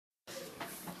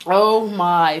Oh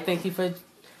my, thank you for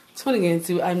tuning in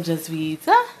to I'm Just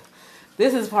Vita.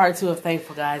 This is part 2 of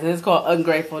Thankful, guys, and it's called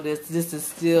Ungrateful. This is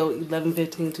still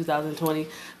 11/15/2020,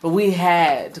 but we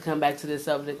had to come back to this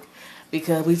subject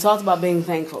because we talked about being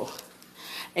thankful.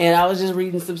 And I was just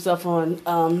reading some stuff on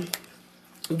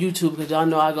YouTube because y'all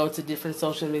know I go to different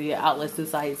social media outlets and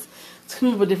sites to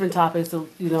come up with different topics, of,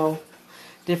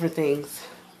 different things.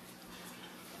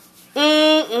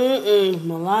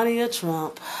 Melania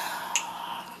Trump.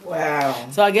 Wow.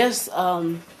 So I guess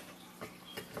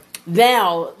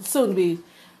now, soon to be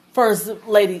First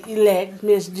Lady elect,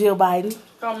 Miss Jill Biden.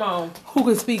 Come on. Who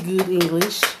can speak good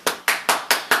English.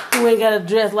 Who ain't got to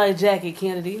dress like Jackie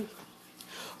Kennedy.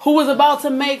 Who is about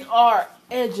to make our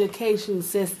education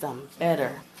system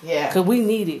better. Yeah. Because we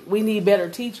need it. We need better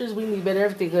teachers. We need better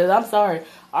everything. Because I'm sorry,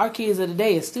 our kids of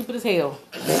today is stupid as hell.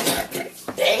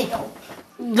 Damn.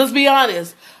 Let's be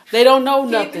honest. They don't know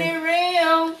nothing. Keeping it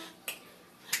real.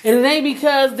 And it ain't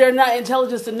because they're not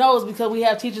intelligent to know. It's because we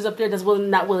have teachers up there that's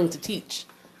not willing to teach.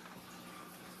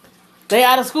 They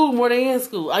out of school more than in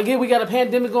school. I get we got a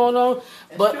pandemic going on,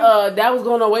 but that was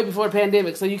going on way before the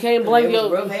pandemic. So you can't blame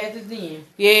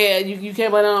Yeah, you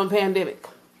can't blame it on the pandemic.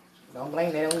 Don't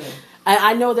blame that on them.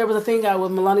 I know there was a thing out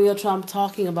with Melania Trump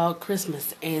talking about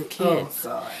Christmas and kids. Oh,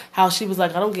 God. How she was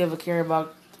like, I don't give a care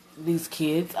about these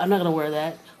kids. I'm not going to wear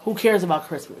that. Who cares about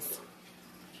Christmas?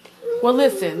 Well,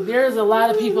 listen, there's a lot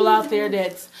of people out there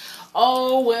that's,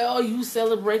 oh, well, you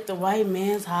celebrate the white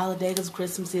man's holiday because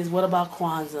Christmas is. What about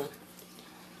Kwanzaa?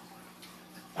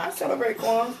 I celebrate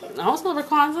Kwanzaa. I don't celebrate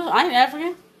Kwanzaa. I ain't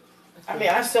African. I mean,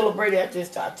 I celebrate at this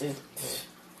time.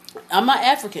 I'm not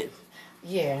African.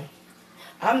 Yeah.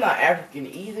 I'm not African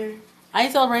either. I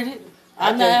ain't celebrated.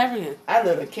 I'm not African. I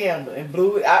lit a candle and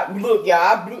blew it. I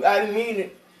didn't mean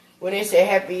it. When they say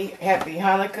happy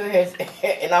Hanukkah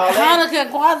and all that. Hanukkah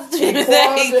and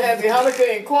Kwanzaa. Happy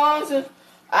Hanukkah and Kwanzaa.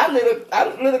 I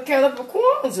lit a candle for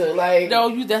Kwanzaa. Like,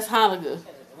 no, that's Hanukkah.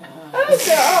 I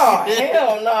said, oh,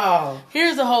 hell no.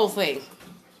 Here's the whole thing.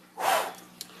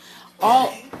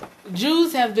 All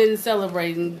Jews have been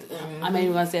celebrating, I'm not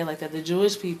even going to say it like that, the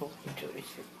Jewish people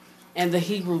and the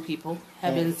Hebrew people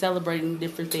have been celebrating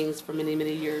different things for many,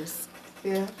 many years.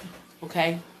 Yeah.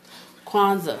 Okay?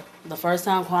 Kwanzaa. The first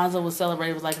time Kwanzaa was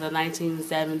celebrated was like in the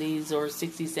 1970s or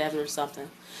 67 or something.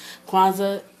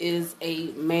 Kwanzaa is a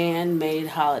man-made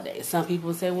holiday. Some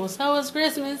people say, well, so is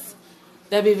Christmas.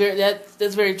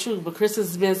 That's very true. But Christmas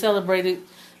has been celebrated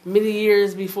many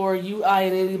years before you, I,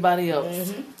 and anybody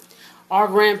else. Mm-hmm. Our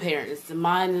grandparents,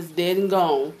 mine is dead and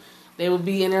gone. They would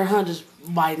be in their hundreds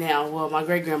by now. Well, my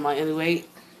great-grandma anyway.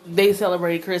 They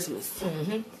celebrated Christmas.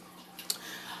 Mm-hmm.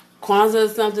 Kwanzaa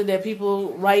is something that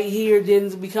people right here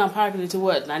didn't become popular to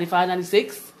what, 95,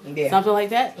 96? Yeah. Something like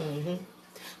that? Mm-hmm.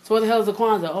 So what the hell is the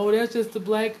Kwanzaa? Oh, that's the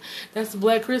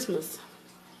black Christmas.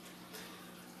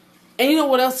 And you know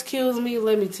what else kills me?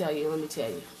 Let me tell you.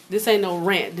 This ain't no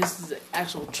rant. This is the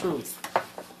actual truth.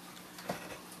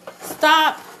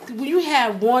 Stop. When you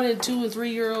have 1 and 2 and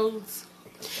 3-year-olds,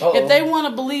 if they want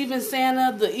to believe in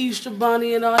Santa, the Easter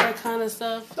Bunny, and all that kind of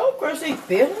stuff, don't crush their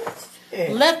feelings. Yeah.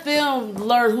 Let them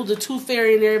learn who the Tooth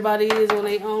Fairy and everybody is on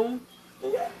their own.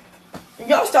 Yeah.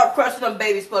 Y'all stop crushing them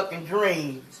babies' fucking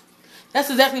dreams. That's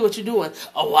exactly what you're doing.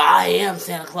 Oh, I am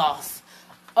Santa Claus.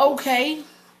 Okay.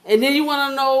 And then you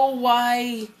want to know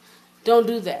why don't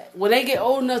do that. When they get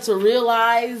old enough to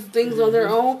realize things on their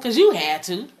own, because you had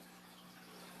to. Yep.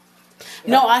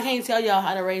 No, I can't tell y'all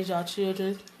how to raise y'all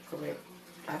children. Correct.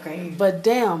 I can't. But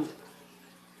damn,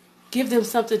 give them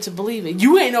something to believe in.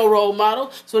 You ain't no role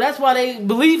model, so that's why they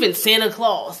believe in Santa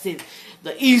Claus and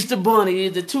the Easter Bunny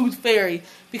and the Tooth Fairy,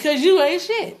 because you ain't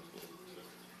shit.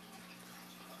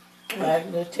 I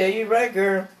can tell you right,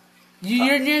 girl.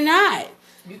 You're not.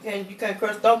 You can't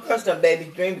don't crush them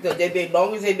baby's dream because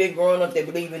long as they been growing up, they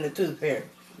believe in the Tooth Fairy.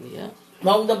 Yeah.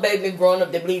 Long as them baby been growing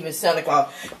up, they believe in Santa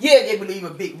Claus. Yeah, they believe a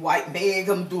big white man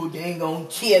come through a dang on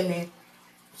chimney.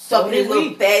 Sucking his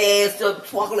little fat ass up,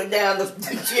 twinkling down the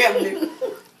chimney.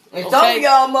 And some of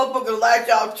y'all motherfuckers like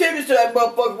y'all chimney so that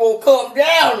motherfucker won't come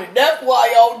down. And that's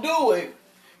why y'all do it.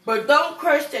 But don't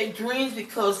crush their dreams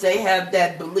because they have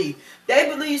that belief. They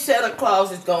believe Santa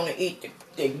Claus is going to eat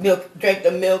the milk, drink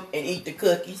the milk, and eat the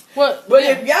cookies. But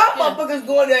if y'all motherfuckers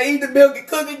going there and eat the milk and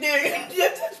cookies, then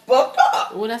it's fucked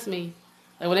up. Well, that's me.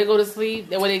 Like when they go to sleep,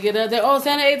 then when they get up,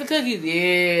 Santa ate the cookies.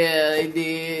 Yeah, they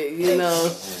did, you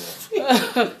know.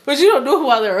 But you don't do it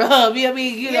while they're up. I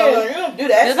mean, you know. You don't do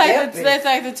that. That's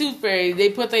like the Tooth Fairy. They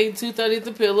put their tooth underneath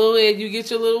the pillow and you get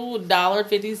your little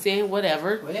 $1.50,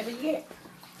 whatever. Whatever you get.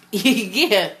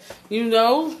 Yeah, you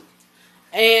know.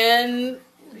 And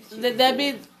that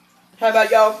be... How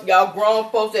about y'all grown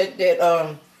folks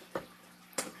that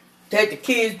take the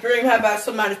kids' dream. How about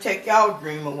somebody take y'all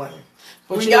dream away?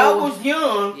 But When you know, y'all was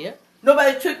young, yep.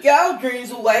 nobody took y'all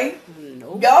dreams away.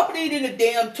 Nope. Y'all believed in the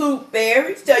damn tooth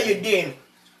fairy. Tell you didn't.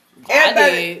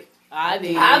 I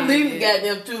did. I believe in the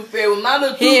goddamn tooth fairy. With my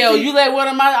little tooth Hell, teeth, you let one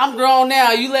of my, I'm grown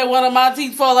now, you let one of my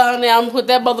teeth fall out now, I'm gonna put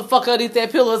that motherfucker underneath that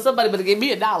pillow and somebody better give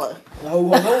me $1. Ho, ho,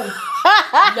 ho.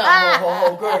 No, ho,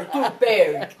 ho, girl. Tooth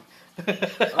fairy.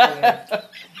 Oh, yeah.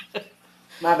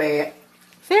 My bad.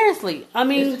 Seriously, I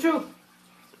mean, It's the truth.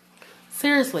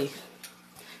 seriously.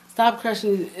 Stop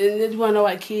crushing. And then you want to know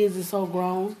why kids are so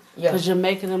grown? Yeah. Because you're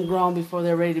making them grown before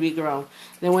they're ready to be grown.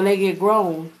 Then when they get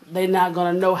grown, they're not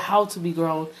going to know how to be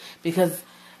grown because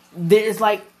it's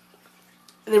like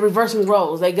they're reversing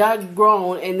roles. They got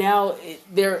grown and now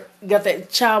they're got that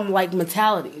childlike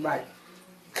mentality. Right.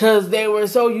 Because they were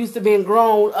so used to being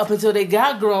grown up until they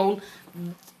got grown,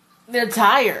 they're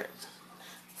tired.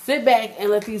 Sit back and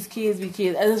let these kids be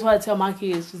kids. And that's why I tell my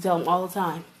kids, to tell them all the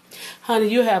time, honey,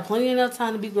 you have plenty enough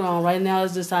time to be grown. Right now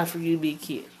it's just time for you to be a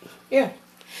kid. Yeah.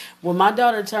 When my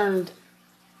daughter turned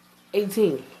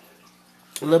 18,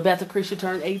 a little bit after Krisha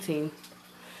turned 18,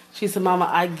 she said, Mama,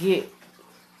 I get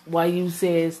why you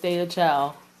said stay a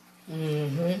child.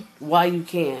 Mm-hmm. Why you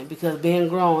can. Because being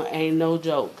grown ain't no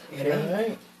joke. It ain't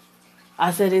right.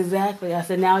 I said, exactly. I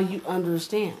said, now you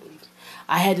understand.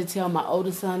 I had to tell my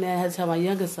oldest son that. I had to tell my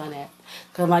youngest son that.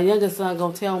 Because my youngest son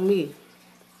going to tell me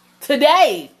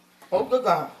today. Oh, good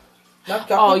God.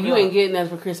 Oh, you ain't getting that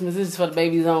for Christmas. This is for the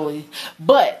babies only.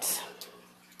 But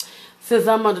since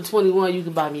I'm under 21, you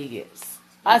can buy me gifts.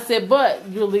 I said, but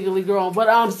you're legally grown. But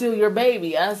I'm still your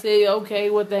baby. I said, okay,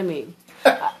 what that mean?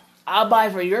 I'll buy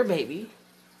for your baby.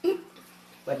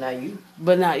 But not you.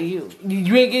 But not you.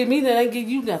 You ain't give me nothing. I ain't give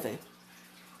you nothing.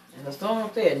 And the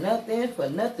song said, nothing for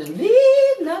nothing.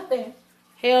 Leave nothing.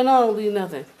 Hell no, I don't leave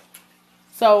nothing.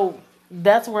 So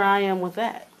that's where I am with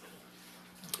that.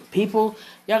 People,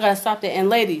 y'all gotta stop that. And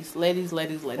ladies.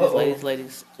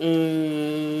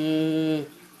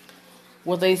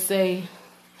 What they say,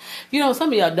 you know,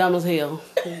 some of y'all dumb as hell.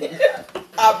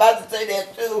 I'm about to say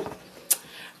that too.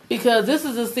 Because this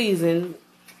is a season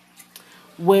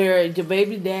where your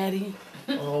baby daddy,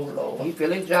 oh Lord, he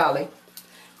feeling jolly.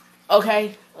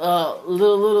 Okay,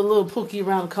 little Pookie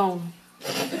around the corner.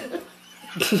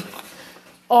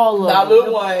 All of not them.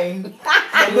 Lil Wayne,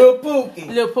 Lil Pookie.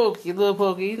 Little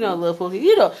Pookie. You know Little Pookie.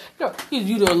 You know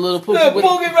Little Pookie. Little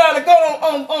Pookie around the corner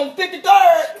on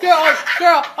 53rd.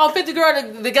 Girl, on 50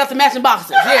 girl, they got the matching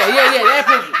boxers. Yeah, that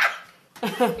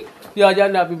Pookie. y'all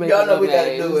know we making y'all know up we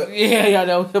names. Gotta do it. Yeah, y'all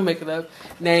know we're making up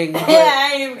names. Yeah,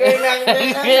 I ain't even getting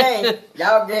nothing name.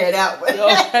 Y'all get it out.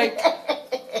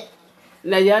 Okay.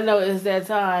 Now y'all know it's that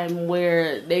time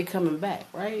where they coming back,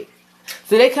 right?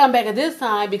 So they come back at this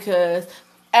time because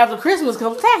after Christmas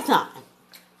comes tax time.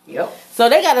 Yep. So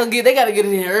they gotta get it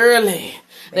in early.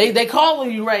 They calling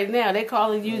you right now. They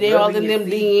calling you. They all in them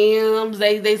DMs.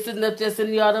 They sitting up just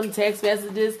sending y'all them text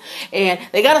messages, and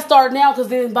they gotta start now because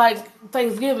then by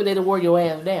Thanksgiving they done wore your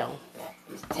ass down.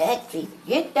 It's taxi.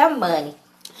 Get that money.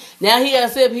 Now he gotta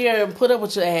sit up here and put up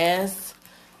with your ass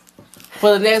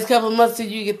for the next couple of months till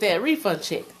you get that refund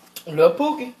check. Little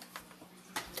Pookie.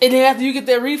 And then after you get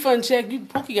that refund check,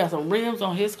 Pookie got some rims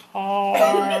on his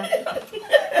car.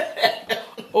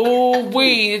 Oh,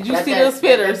 wait. Did you see those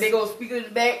spitters? That big old speaker in the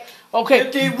back. Okay.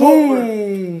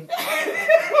 Boom.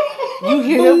 You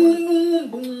hear them? Boom,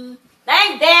 boom.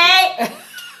 Thanks, Dad.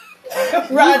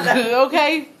 Right.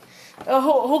 Okay.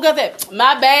 Who got that?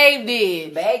 My babe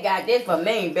did. Babe got this for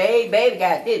me. Babe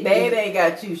got this. Babe ain't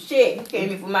got you shit. You came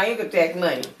in for my income tax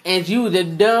money. And you the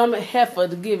dumb heifer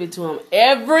to give it to him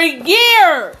every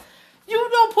year. You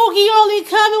know Pookie only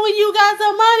coming when you got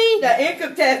some money. The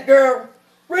income tax girl.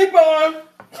 Reborn.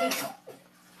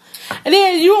 And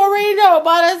then you already know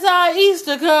by the time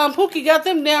Easter come, Pookie got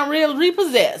them down real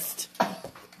repossessed.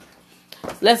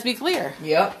 Let's be clear.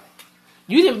 Yep.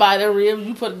 You didn't buy the rims.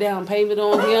 You put a down payment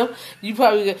on him. You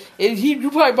probably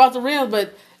bought the rims,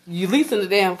 but you leasing the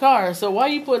damn car. So why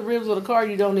you put rims on a car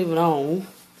you don't even own?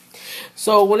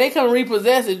 So when they come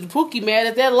repossess it, Pookie mad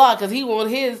at that lot because he want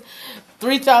his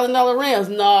 $3,000 rims.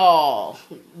 No,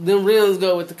 them rims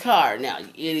go with the car. Now,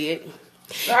 you idiot.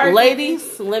 Sorry,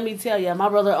 Ladies, let me tell you, my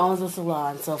brother owns a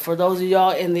salon. So for those of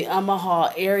y'all in the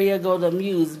Omaha area, go to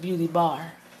Muse Beauty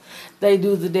Bar. They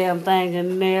do the damn thing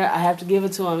in there. I have to give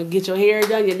it to them. Get your hair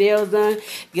done, your nails done,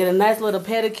 get a nice little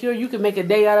pedicure. You can make a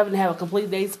day out of it and have a complete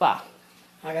day spa.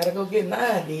 I gotta go get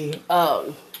mine, dude.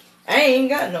 I ain't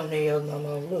got no nails no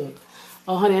more. Look.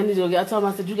 Oh, honey, I need to go. I told him,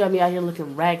 I said, you got me out here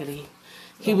looking raggedy.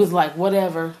 He was like,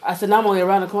 whatever. I said, I'm only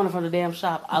around the corner from the damn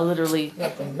shop. I literally...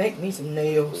 Make me some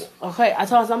nails. Okay, I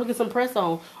told him, I'm going to get some press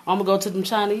on. I'm going to go to them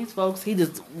Chinese folks. He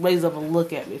just raised up and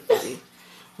look at me funny.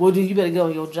 Well, dude, you better go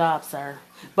on your job, sir.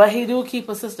 But he do keep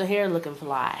a sister hair looking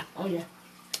fly. Oh, yeah.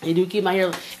 He do keep my hair...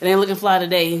 It ain't looking fly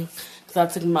today because I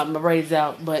took my braids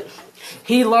out. But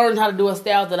he learned how to do a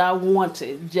style that I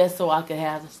wanted just so I could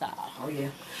have the style. Oh, yeah.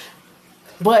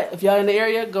 But if y'all in the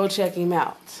area, go check him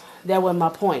out. That wasn't my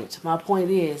point. My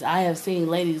point is, I have seen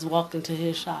ladies walk into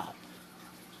his shop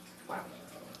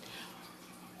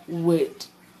with,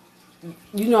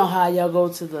 you know how y'all go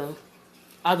to the,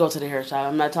 I go to the hair shop.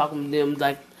 I'm not talking to them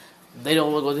like they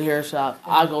don't want to go to the hair shop.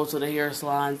 I go to the hair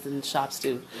salons and shops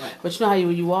too. Right. But you know how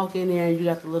when you walk in there and you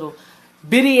got the little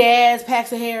bitty ass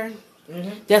packs of hair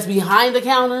that's behind the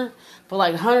counter for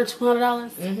like $100,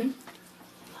 $200?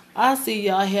 I see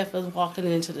y'all heifers walking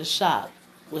into the shop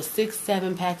with 6,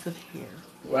 7 packs of hair.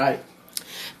 Right.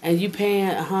 And you paying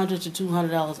 $100 to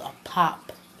 $200 a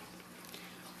pop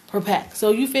per pack.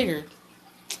 So you figure,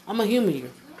 I'm a human here.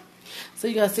 So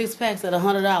you got 6 packs at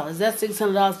 $100. That's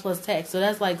 $600 plus tax. So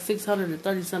that's like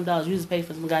 $630 something you just pay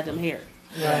for some goddamn hair.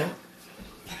 Right.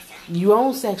 You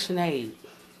own Section 8.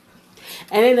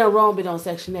 And ain't nothing wrong with on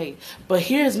Section 8. But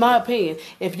here's my opinion.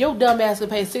 If your dumb ass can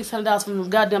pay $600 for some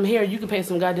goddamn hair, you can pay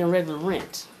some goddamn regular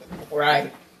rent.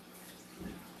 Right.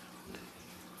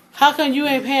 How come you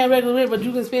ain't paying regular rent, but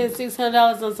you can spend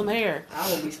 $600 on some hair? I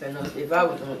wouldn't be spending no. If I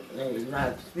was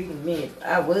not speaking to me,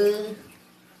 I would.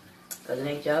 Because it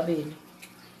ain't y'all business.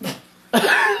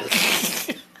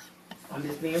 I'm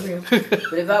just being real.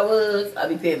 But if I was, I'd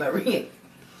be paying my rent.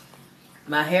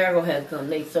 My hair gonna have to come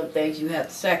late. Some things you have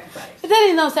to sacrifice. But that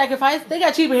ain't no sacrifice. They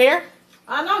got cheaper hair.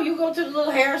 I know. You go to the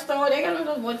little hair store. They got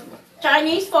those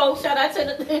Chinese folks. Shout out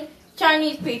to the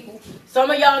Chinese people.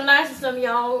 Some of y'all nice and some of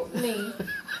y'all mean.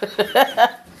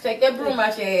 Take that broom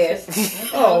out your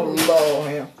ass. Oh,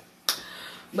 Lord.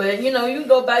 But, you know, you can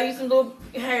go buy you some little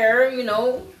hair, you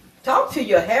know. Talk to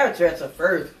your hairdresser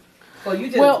first. Or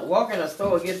you just walk in a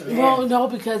store and get some hair. Well, no,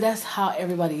 because that's how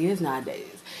everybody is nowadays.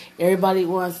 Everybody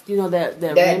wants, you know, that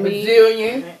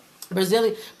Brazilian.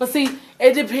 But see,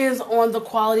 it depends on the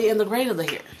quality and the grade of the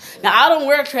hair. Now, I don't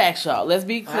wear tracks, y'all. Let's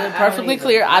be perfectly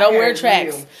clear. I don't wear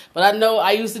tracks. But I know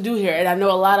I used to do hair, and I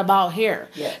know a lot about hair.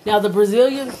 Yeah. Now, the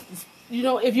Brazilians, you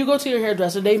know, if you go to your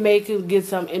hairdresser, they may get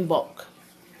some in bulk.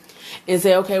 And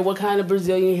say, okay, what kind of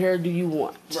Brazilian hair do you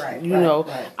want? Right. You know,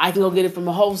 I can go get it from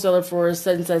a wholesaler for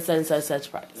such and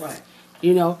such price. Right.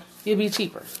 You know, it'll be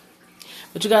cheaper.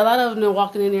 But you got a lot of them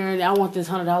walking in there and I want this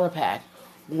 $100 pack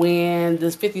when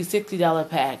this $50, $60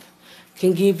 pack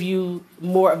can give you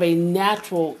more of a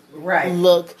natural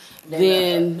look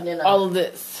than all of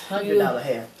this. $100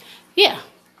 hair. Yeah.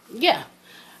 Yeah.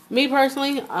 Me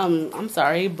personally, I'm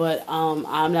sorry, but I'm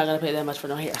not going to pay that much for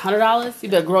no hair. $100? You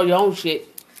better grow your own shit.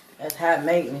 That's high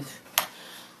maintenance.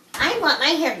 I want my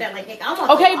hair done like that.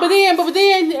 Okay, but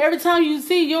then every time you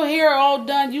see your hair all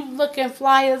done, you looking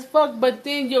fly as fuck. But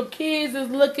then your kids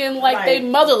is looking like they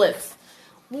motherless.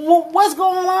 What's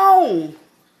going on?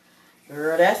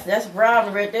 Girl, that's a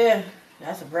problem right there.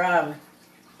 That's a problem.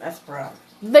 That's a problem.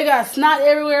 They got snot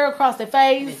everywhere across their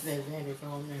face.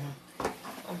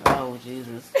 Oh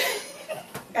Jesus!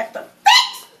 Got the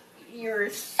face. You're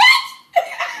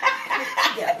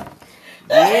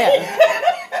yeah.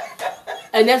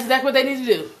 And that's exactly what they need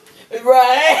to do.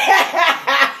 Right.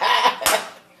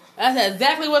 That's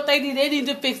exactly what they need. They need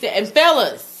to fix it. And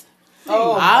fellas,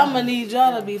 I'm going to need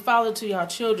y'all to be father to y'all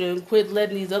children. Quit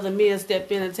letting these other men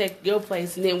step in and take your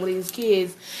place. And then when these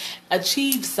kids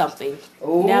achieve something,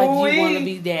 now you want to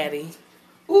be daddy.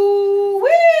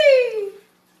 Ooh-wee.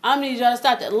 I'm going to need y'all to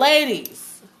stop that.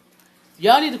 Ladies,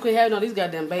 y'all need to quit having all these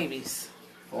goddamn babies.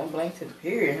 Point blank to the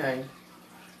period, honey.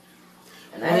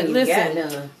 And I ain't got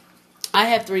none. I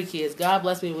have 3 kids. God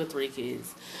bless me with 3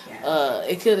 kids. Yeah.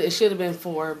 It should have been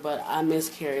 4, but I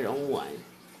miscarried on 1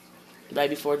 right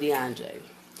before DeAndre.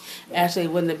 Actually,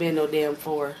 it wouldn't have been no damn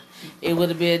 4. It would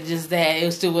have been just that.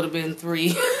 It still would have been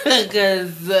 3.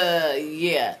 Because,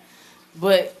 yeah.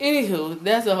 But anywho,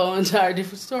 that's a whole entire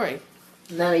different story.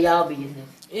 None of y'all business.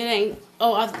 It ain't.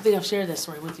 Oh, I think I've shared that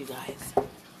story with you guys.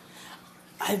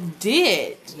 I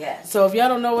did. Yes. So if y'all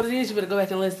don't know what it is, you better go back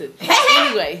and listen.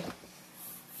 Anyway,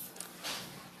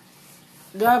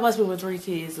 God bless me with 3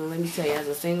 kids, and let me tell you, as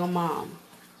a single mom,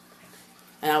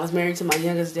 and I was married to my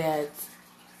youngest son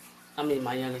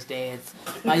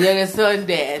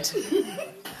dad. Straighten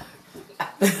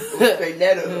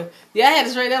that up. Yeah, I had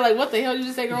to straighten that. Like, what the hell did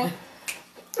you say, girl?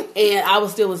 And I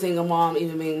was still a single mom,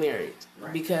 even being married,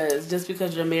 because just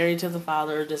because you're married to the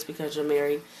father, just because you're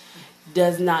married,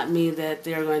 does not mean that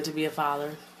they're going to be a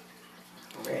father.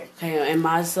 Correct. Okay, and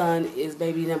my son is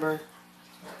baby number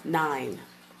 9.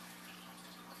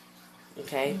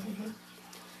 Okay?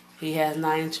 He has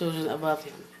 9 children above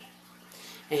him.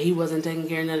 And he wasn't taking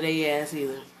care of none of their ass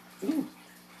either. Ooh.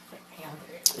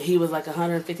 He was like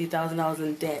 $150,000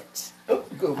 in debt. Oh,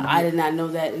 good. I did not know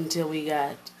that until we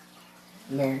got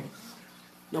married.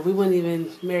 No, we weren't even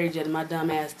married yet. My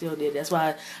dumb ass still did. That's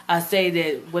why I say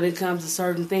that when it comes to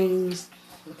certain things,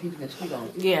 people can speak on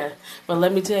it. Yeah, but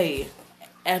let me tell you,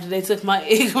 after they took my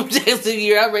income tax a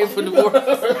year, I'm ready for divorce.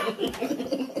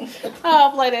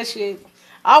 I'll play that shit.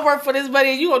 I work for this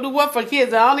money, and you gonna do what for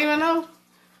kids? I don't even know.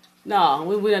 No,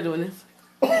 we're not doing this.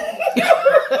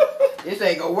 This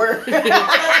ain't gonna work. I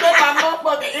my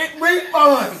motherfucking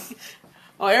refund.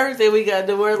 On everything we got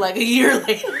to work like a year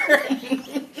later.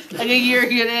 Like a year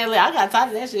later. I got tired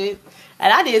of that shit.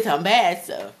 And I did some bad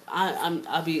stuff.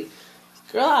 I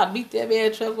beat that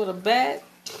man truck with a bat.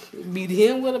 Beat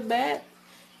him with a bat.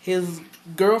 His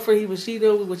girlfriend he was cheating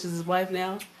on, which is his wife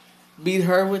now, beat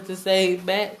her with the same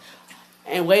bat.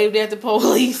 And waved at the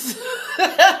police.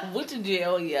 Went to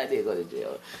jail. Yeah, I did go to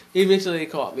jail. Eventually they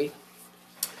caught me.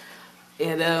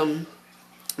 And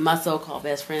my so-called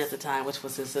best friend at the time, which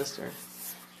was his sister,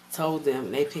 told them,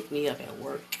 and they picked me up at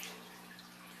work.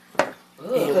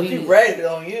 Because she ragged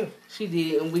on you. She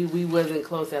did, and we wasn't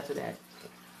close after that.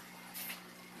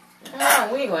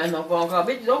 We ain't gonna have no phone call.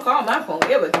 Bitch, don't call my phone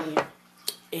ever again.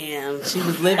 And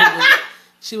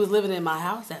she was living in my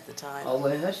house at the time. Oh,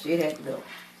 well, her shit had to go.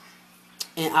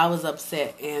 And I was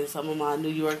upset, and some of my New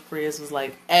York friends was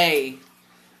like, hey,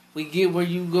 we get where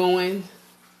you going,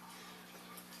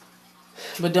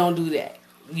 but don't do that.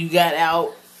 You got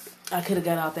out. I could have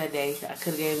got out that day. I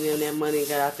could have gave them that money and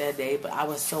got out that day, but I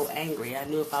was so angry. I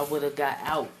knew if I would have got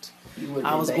out,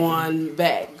 I was going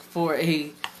back for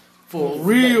a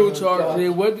real charge. It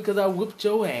wasn't because I whooped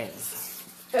your ass.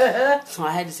 So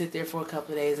I had to sit there for a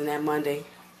couple of days, and that Monday,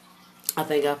 I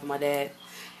thank God for my dad.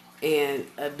 And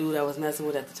a dude I was messing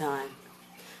with at the time,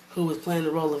 who was playing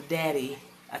the role of daddy.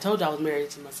 I told you I was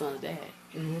married to my son's dad.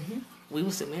 Mm-hmm. We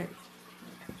were still married.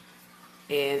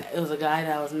 And it was a guy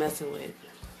that I was messing with.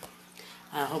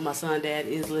 I hope my son's dad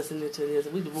is listening to this.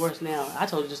 We divorced now. I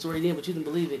told you the story then, but you didn't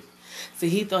believe it. See,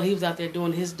 he thought he was out there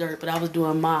doing his dirt, but I was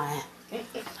doing mine.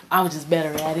 I was just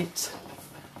better at it.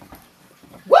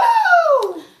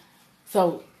 Woo!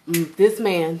 So, this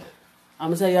man, I'm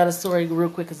going to tell y'all the story real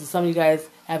quick because some of you guys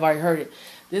have already heard it.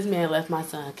 This man left my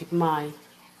son. Keep in mind,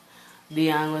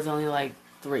 Dion was only like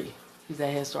 3. He's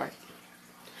at Head Start.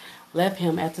 Left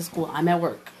him at the school. I'm at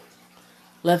work.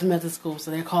 Left him at the school.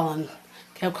 So they're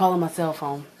kept calling my cell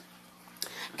phone.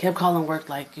 Kept calling work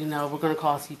like, we're going to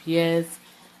call CPS.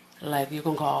 Like, you're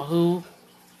going to call who?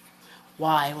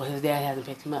 Why? Well, his dad hasn't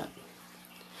picked him up.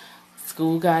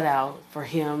 School got out for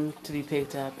him to be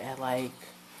picked up at like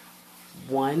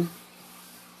 1.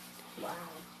 Wow.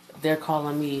 They're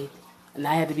calling me, and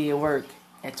I had to be at work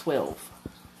at 12.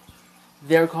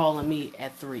 They're calling me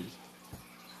at 3.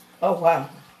 Oh, wow.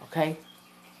 Okay?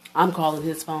 I'm calling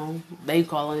his phone. They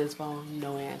calling his phone.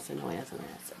 No answer.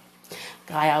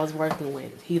 Guy I was working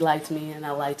with, he liked me and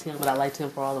I liked him, but I liked him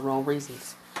for all the wrong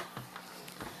reasons.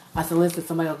 I said, listen,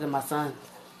 somebody go get my son.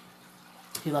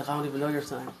 He's like, I don't even know your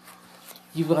son.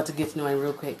 You got to get to know him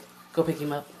real quick. Go pick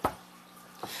him up.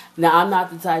 Now, I'm not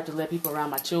the type to let people around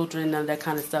my children, none of that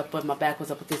kind of stuff, but my back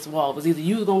was up against the wall. It was either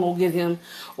you was going to go get him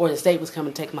or the state was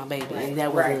coming to take my baby, and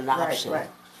that wasn't an option. Right.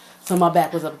 So my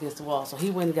back was up against the wall. So he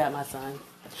went and got my son.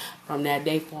 From that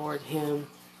day forward, him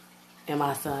and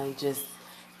my son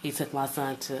he took my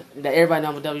son to, everybody know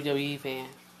I'm a WWE fan.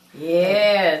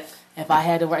 Yes. If I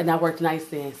had to work, and I worked nights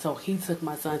then, so he took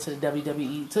my son to the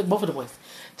WWE, took both of the boys,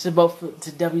 to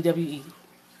WWE.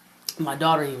 My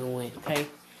daughter even went, okay?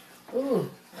 Ooh,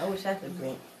 I wish I could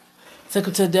go. Took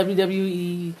him to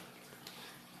WWE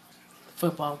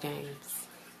football games.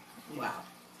 Wow.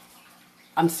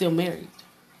 I'm still married.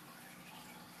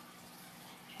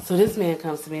 So this man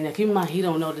comes to me. Now, keep in mind, he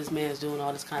don't know this man's doing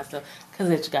all this kind of stuff because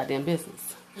it's your goddamn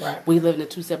business. Right. We live in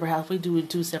 2 separate houses. We do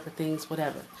 2 separate things,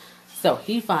 whatever. So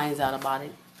he finds out about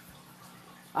it.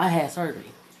 I had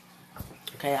surgery.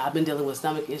 Okay, I've been dealing with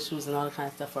stomach issues and all that kind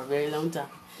of stuff for a very long time.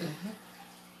 Mm-hmm.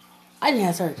 I didn't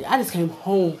have surgery. I just came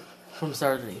home from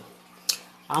surgery.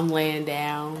 I'm laying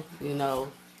down,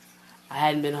 I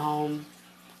hadn't been home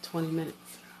 20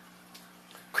 minutes.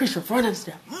 Christian front of the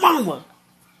step. Mama!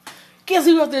 Guess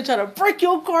who up there trying to break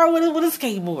your car with a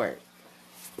skateboard?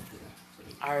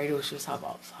 I already knew what she was talking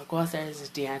about. So I go upstairs, this is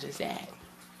DeAndre's dad.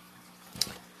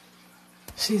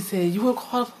 She said, you want to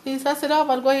call the police? I said, I'm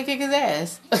about to go ahead and kick his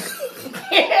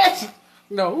ass.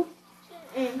 No.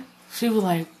 She was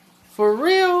like, for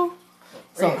real?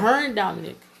 So her and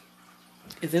Dominic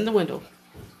is in the window.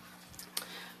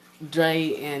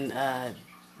 Dre and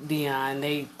Dion,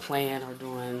 they playing or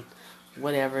doing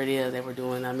whatever it is they were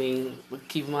doing. I mean,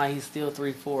 keep in mind he's still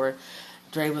 3'4".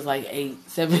 Dre was like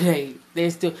 7, 8. They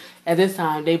still at this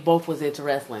time they both was into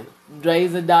wrestling.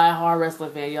 Dre's a die-hard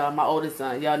wrestling fan, y'all. My oldest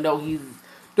son, y'all know he's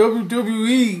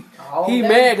WWE. He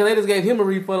mad because they just gave him a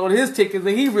refund on his tickets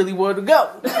and he really wanted to go.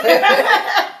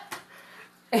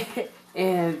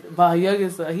 And my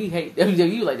youngest son, he hate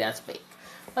WWE like that's fake.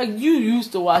 Like you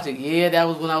used to watch it. Yeah, that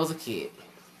was when I was a kid.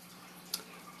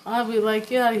 I'd be like,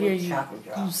 get out of here,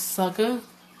 you sucker.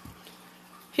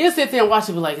 He'll sit there and watch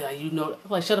it, be like, you know,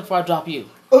 like shut up before I drop you.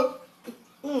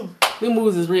 Them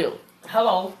moves is real.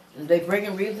 Hello, they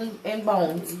breaking ribs and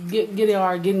bones.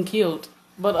 Getting killed.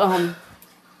 But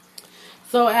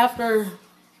so after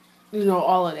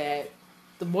all of that,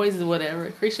 the boys and whatever,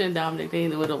 Christian and Dominic, they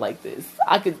in the window like this.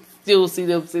 I could still see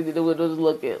them sitting in the window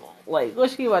looking like,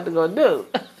 what's she about to go do?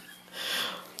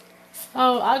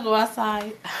 So I go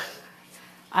outside.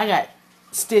 I got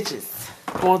stitches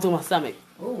going through my stomach.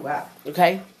 Oh, wow.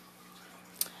 Okay?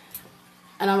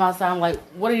 And I'm outside. I'm like,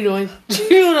 what are you doing?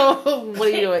 What are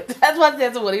you doing? That's what I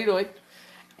said. So what are you doing?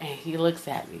 And he looks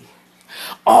at me.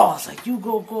 Oh, it's like, you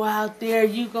go out there.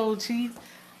 You go cheat.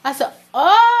 I said,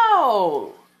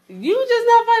 oh, you just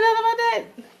not find out about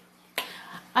that?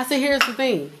 I said, here's the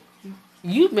thing.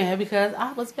 You mad because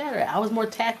I was better. I was more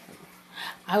tactful.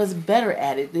 I was better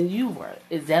at it than you were.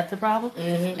 Is that the problem?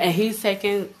 Mm-hmm. And he's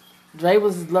taking... Dre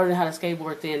was learning how to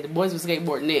skateboard then. The boys were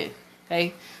skateboarding then.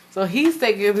 Okay? So he's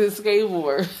taking his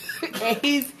skateboard. And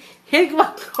he's hitting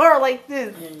my car like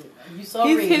this. He's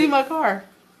hitting my car.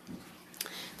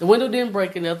 The window didn't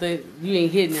break or nothing. You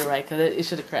ain't hitting it right because it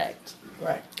should have cracked.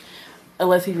 Right.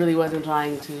 Unless he really wasn't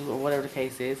trying to or whatever the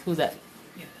case is. Who's that?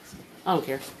 Yes. I don't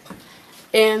care.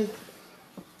 And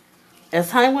as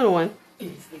time went on,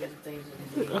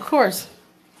 of course.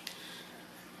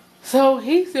 So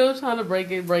he's still trying to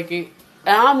break it. And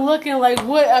I'm looking like,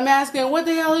 what? I'm asking, what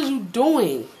the hell is you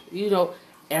doing?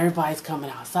 Everybody's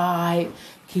coming outside.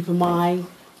 Keep in mind,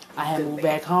 I had moved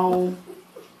back home.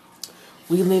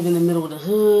 We live in the middle of the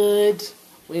hood.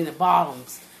 We're in the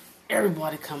bottoms.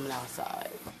 Everybody coming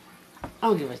outside. I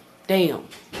don't give a damn.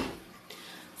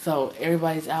 So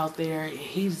everybody's out there. And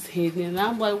he's hitting it. And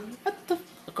I'm like, what the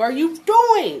fuck are you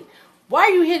doing? Why are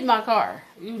you hitting my car?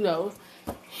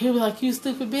 He was like, you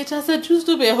stupid bitch. I said, you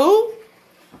stupid who?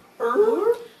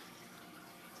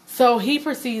 So he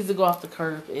proceeds to go off the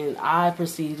curb, and I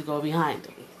proceed to go behind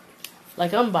him.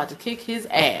 Like I'm about to kick his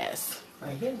ass.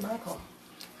 I hit my car.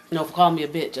 For calling me a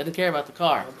bitch. I didn't care about the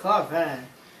car. The car fine.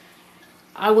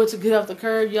 I went to get off the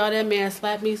curb. Y'all, that man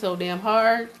slapped me so damn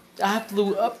hard. I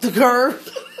flew up the curb.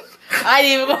 I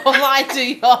ain't even gonna lie to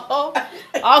y'all.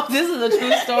 Oh, this is a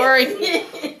true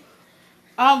story.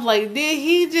 I'm like, did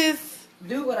he just...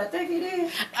 do what I think he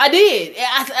did? I did.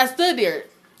 I stood there.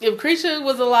 If Krisha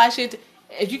was a lie shit,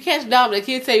 if you catch Dominic,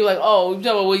 he'd tell you like, oh,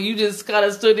 when you just kind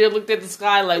of stood there, looked at the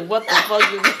sky, like, what the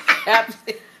fuck is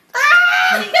happening?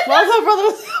 My brother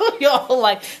was so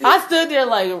like, I stood there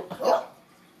like,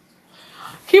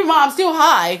 keep in mind, I'm still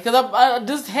high because I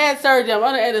just had surgery. I'm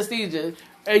under anesthesia,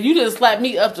 and you just slapped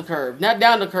me up the curb, not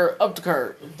down the curb, up the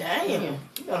curb. Damn,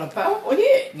 you got a powerful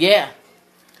hit. Yeah,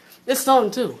 it's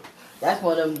something too. That's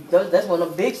one of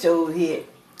them big shows hit.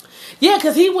 Yeah,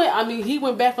 because he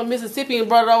went back from Mississippi and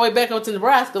brought it all the way back up to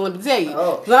Nebraska, let me tell you.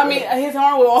 Oh, his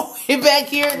arm went all the way back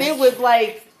here, and it was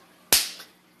like,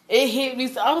 it hit me.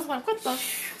 So I was like, what the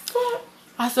fuck?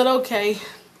 I said, okay,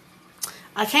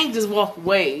 I can't just walk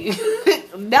away.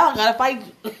 Now I gotta fight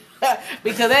you.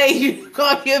 Because, hey, you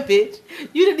called me a bitch.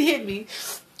 You didn't hit me.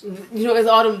 It's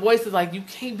all them voices like, you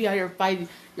can't be out here fighting.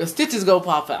 Your stitches go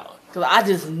pop out. Because I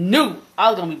just knew I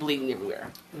was going to be bleeding everywhere.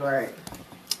 Right.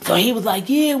 So he was like,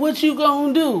 yeah, what you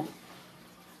going to do?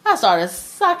 I started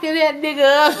sucking that nigga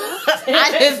up.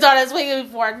 I just started swinging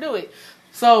before I knew it.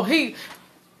 So he,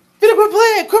 quit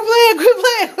playing.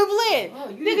 Oh,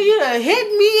 nigga, you done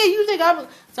hit me and you think I'm...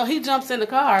 So he jumps in the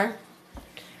car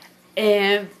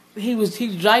and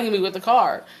he's dragging me with the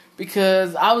car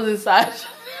because I was inside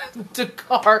the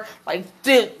car like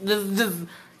just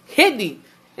hitting me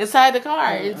inside the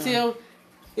car until,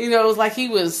 it was like he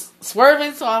was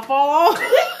swerving so I fall off.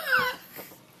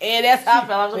 And that's how I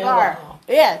fell out of the car.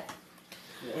 Yeah.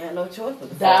 You had no choice but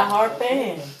to Die hard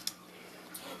fan.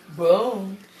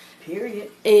 Boom. Period.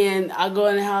 And I go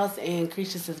in the house and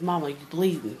Krisha says, Mama, you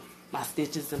bleeding. My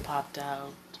stitches done popped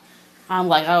out. I'm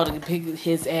like, I ought to pick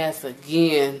his ass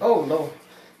again. Oh, Lord.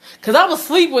 Because I was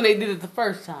asleep when they did it the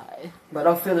first time. But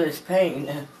I'm feeling his pain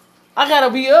now. I got to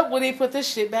be up when they put this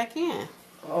shit back in.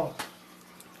 Oh.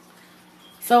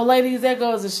 So, ladies, that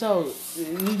goes to show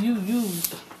you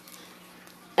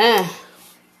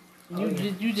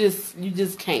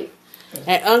just can't.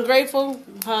 And ungrateful,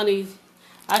 honey.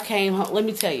 I came home. Let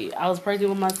me tell you, I was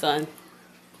pregnant with my son,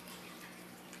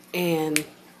 and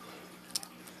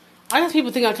I guess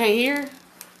people think I can't hear.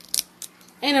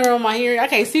 Ain't nothing wrong with my hearing. I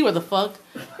can't see what the fuck,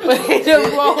 but ain't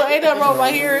nothing wrong with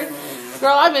my hearing.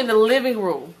 Girl, I'm in the living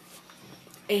room,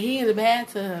 and he in the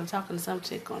bathtub talking to some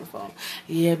chick on the phone.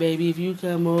 Yeah, baby, if you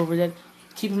come over, that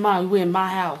keep in mind we in my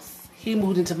house. He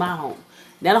moved into my home.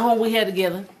 Not a home we had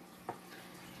together.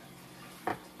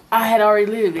 I had already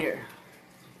lived there.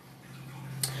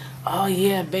 Oh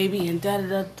yeah, baby, and da da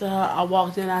da da. I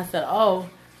walked in. I said, "Oh,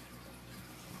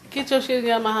 get your shit and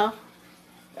get out of my house."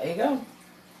 There you go.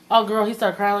 Oh, girl, he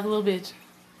started crying like a little bitch.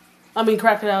 I mean,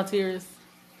 crocodile tears.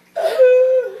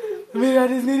 Man, I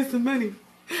just needed some money.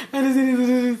 I just needed to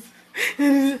do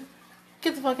this.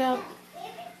 Get the fuck out.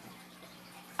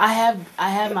 I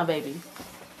have my baby.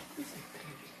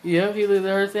 Yeah, he looked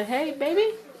at her and said, "Hey,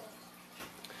 baby."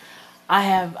 I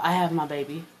have my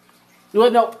baby. Well,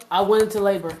 no, I went into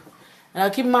labor.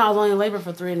 And keep in mind, I was only in labor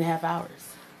for 3.5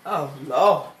 hours. Oh,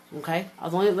 Lord. Okay? I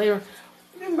was only in labor.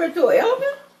 You been bring to an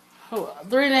elephant? Oh,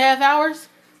 3.5 hours?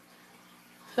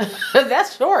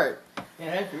 That's short.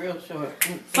 Yeah, that's real short.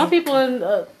 Some people in,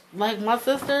 like my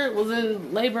sister, was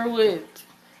in labor with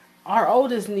our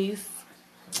oldest niece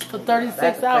for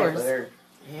 36 hours.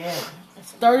 Yeah.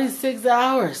 36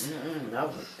 hours. That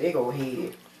was a big old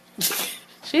head.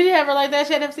 She didn't have her like that.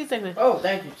 She had a C-section. Oh,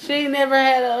 thank you. She never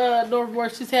had a normal.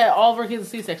 She's had all of her kids a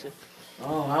C-section.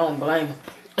 Oh, I don't blame her.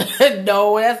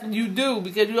 No, that's you do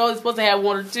because you're only supposed to have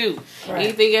one or two. Right.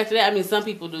 Anything after that, I mean, some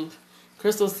people do.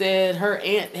 Crystal said her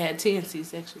aunt had 10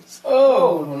 C-sections.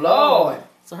 Oh, Lord.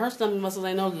 So her stomach muscles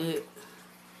ain't no good.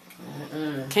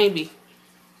 Can't be.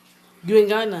 You ain't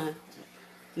got none.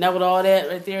 Now with all that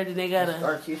right there, then they got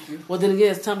a... Well, then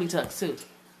again, it's tummy tucks, too.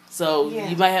 So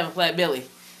you might have a flat belly.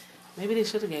 Maybe they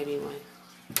should have gave me one.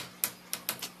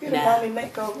 Get a mommy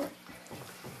makeover.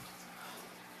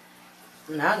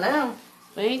 Not now.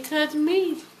 They ain't cut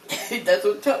me. That's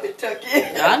what tummy tuck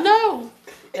is. I know.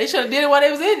 They should have did it while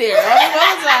they was in there. On the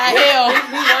other side, hell,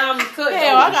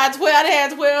 I got 12. I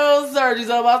had 12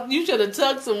 surgeries. You should have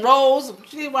tucked some rolls, some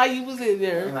shit while you was in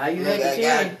there. I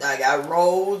got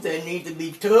rolls that need to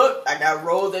be tucked. I got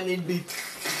rolls that need to be.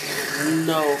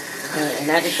 No. And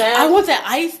at the time, I want that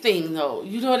ice thing though.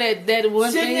 You know that one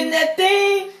sitting thing. in that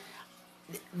thing.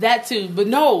 That too, but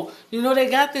no. You know they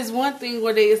got this one thing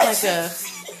where it's like a.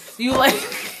 You like,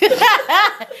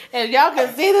 and y'all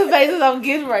can see the faces I'm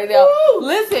getting right now. Woo!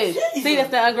 Listen, see that's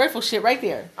the ungrateful shit right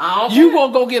there. You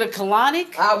won't go get a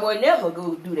colonic. I would never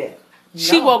go do that. No.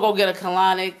 She won't go get a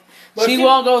colonic. She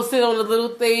won't go sit on the little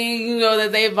thing, you know,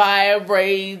 that they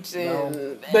vibrate.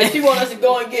 And, but she want us to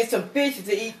go and get some fish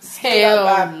to eat.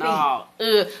 Hell no.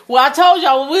 Well, I told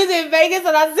y'all when we was in Vegas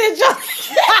and I sent y'all.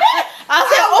 I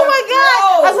said, oh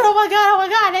my God,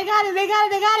 they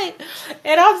got it.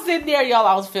 And I'm sitting there, y'all,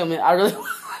 I was filming. I really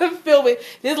was filming.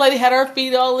 This lady had her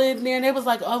feet all in there and they was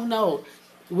like, oh no,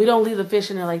 we don't leave the fish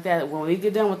in there like that. When we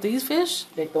get done with these fish,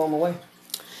 they throw them away.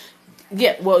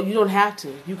 Yeah, well, you don't have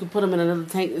to. You can put them in another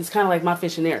tank. It's kind of like my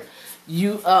fish in there.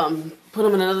 You put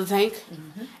them in another tank,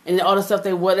 and all the stuff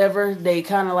they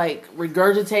kind of like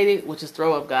regurgitate it, which is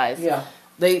throw up, guys. Yeah.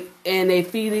 They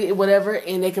feed it whatever,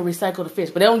 and they can recycle the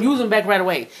fish, but they don't use them back right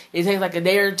away. It takes like a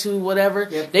day or two, whatever.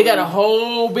 Yep. They got a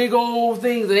whole big old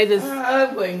things, and they just. I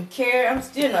wouldn't care. I'm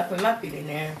still not putting my feet in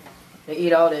there. They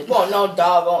eat all that. Well, no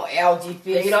doggone algae fish.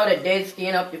 They eat all that dead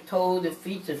skin up your toes, the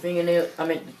feet, the fingernail. I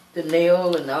mean, the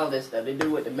nail and all that stuff. They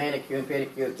do what the manicure and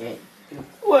pedicure can't do.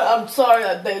 Well, I'm sorry.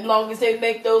 As long as they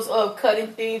make those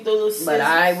cutting things, those scissors. But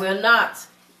I will not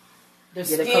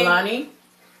get a Kalani.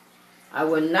 I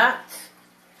will not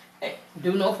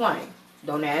do no flying.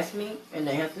 Don't ask me, and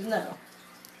the answer is no.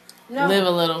 No. Live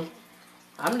a little.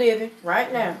 I'm living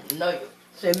right now. No,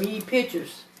 send me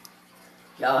pictures.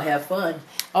 Y'all have fun.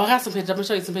 Oh, I got some pictures. I'm going to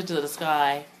show you some pictures of the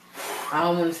sky. I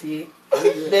don't want to see it.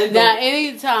 Now,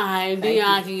 anytime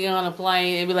Dion can get on a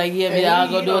plane and be like, yeah, man, I'll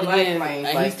go do it again.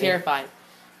 Like he's terrified.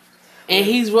 And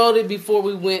he's rode it before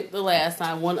we went the last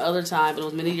time, one other time, but it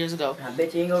was many years ago. I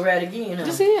bet you ain't going to ride again, huh?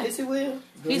 Yes, he is. Yes, he will.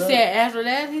 He said after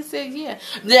that, he said, yeah.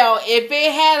 Now, if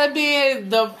it had been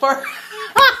the first...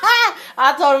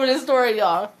 I told him this story,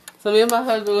 y'all. So me and my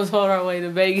husband was on our way to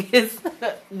Vegas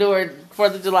during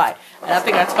 4th of July. And I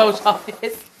think I told y'all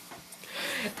this.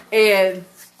 And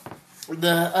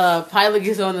the pilot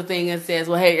gets on the thing and says,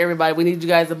 well, hey, everybody, we need you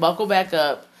guys to buckle back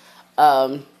up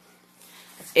and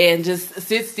just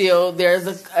sit still.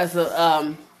 It's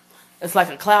like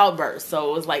a cloud burst.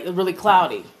 So it's like really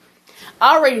cloudy.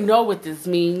 I already know what this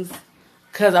means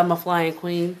because I'm a flying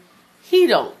queen. He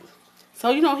don't.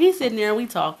 So, he's sitting there and we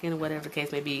talking, whatever the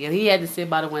case may be. And he had to sit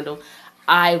by the window.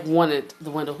 I wanted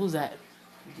the window. Who's that?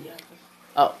 Yeah.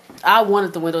 Oh, I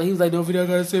wanted the window. He was like, no, I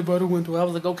gotta sit by the window. I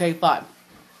was like, okay, fine.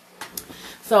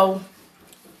 So,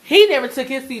 he never took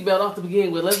his seatbelt off to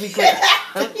begin with. Let's be clear.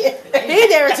 He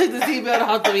never took the seatbelt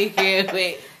off to begin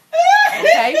with.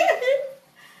 Okay?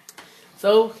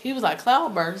 So, he was like,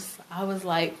 cloudburst. I was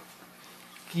like,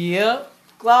 yep,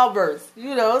 cloudburst.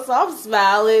 So I'm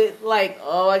smiling like,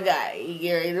 oh my God, he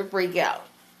getting ready to freak out.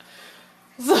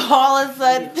 So all of a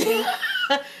sudden,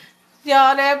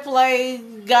 y'all, that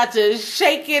plane got to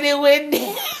shaking and went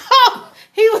down.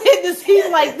 He went to see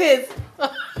like this.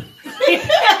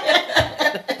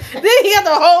 Then he had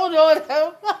to hold on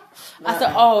him. I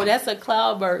said, oh, that's a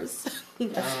cloudburst.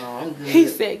 Oh, he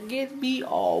said, get me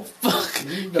off.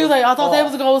 He was like, I thought they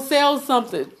was going to sell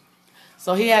something.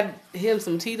 So he had him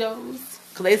some Tito's,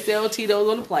 because they sell Tito's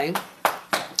on the plane.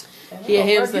 He had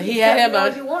him I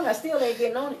still ain't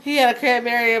getting on it. He had a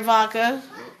cranberry and vodka.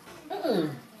 So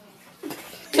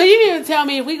you didn't even tell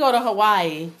me if we go to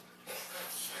Hawaii.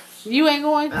 You ain't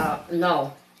going?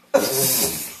 No.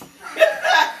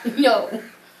 No.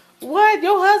 What?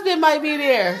 Your husband might be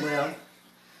there. Well.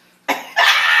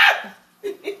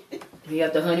 He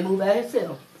have the honeymoon by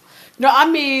himself. No, I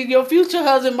mean, your future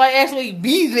husband might actually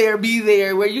be there,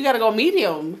 where you got to go meet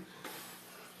him.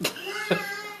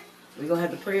 We're going to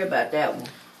have to pray about that one.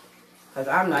 Because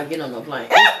I'm not getting on no plane.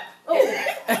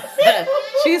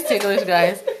 She's ticklish,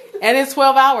 guys. And it's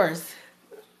 12 hours.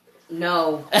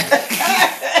 No.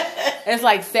 It's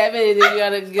like 7, and then you got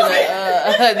to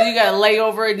then you got to lay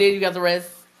over, and then you got the rest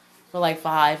for like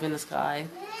 5 in the sky.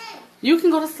 You can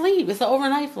go to sleep. It's an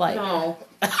overnight flight. No.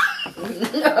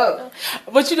 No.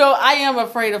 But I am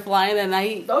afraid of flying at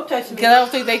night. Don't touch me. Because I don't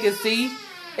think they can see.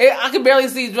 I can barely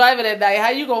see driving at night. How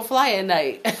you gonna fly at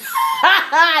night?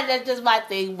 That's just my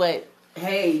thing. But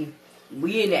hey,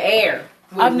 we in the air.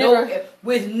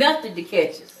 With nothing to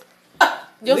catch us.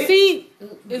 Your seat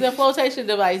is a flotation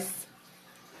device.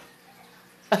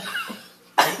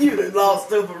 You done lost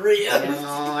her for real. No,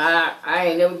 I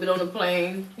ain't never been on a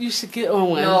plane. You should get on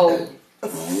one. No.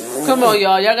 Come on,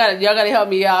 y'all. Y'all gotta help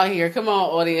me out here. Come on,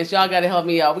 audience. Y'all gotta help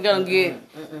me out. We're gonna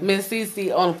get Miss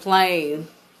Cece on a plane.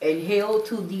 And hell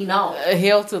to the no.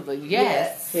 Hell to the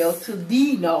yes. Hell to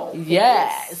the no.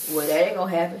 Yes. Well, that ain't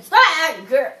gonna happen. Stop,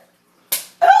 girl.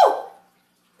 Oh.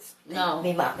 No.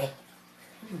 Me, mommy.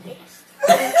 Yes.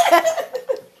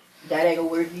 That ain't gonna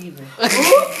work either. But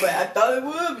I thought it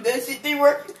would, but that shit didn't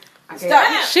work.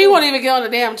 She won't even get on the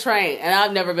damn train, and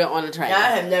I've never been on a train.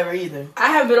 I have never either. I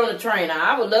haven't been on a train.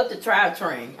 I would love to try a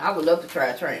train.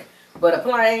 But a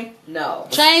plane, no.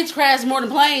 Trains crash more than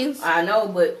planes. I know,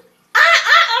 but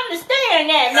I understand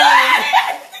that,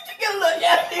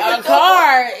 man. A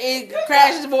car, it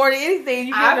crashes more than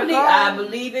anything. I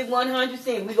believe it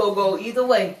 100%. We gonna go either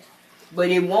way, but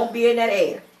it won't be in that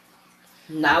air.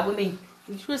 Not with me.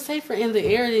 You were safer in the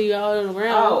air than you are on the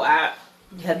ground. Oh,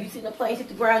 have you seen a plane hit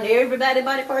the ground? Everybody,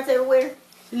 body parts everywhere?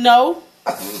 No.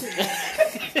 What the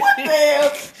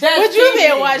hell? What you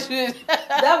been watching?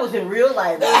 That was in real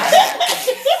life. That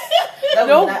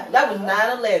was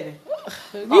 9/11.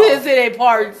 You didn't see their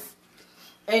parts.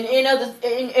 And in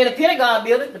the Pentagon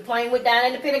building, the plane went down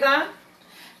in the Pentagon.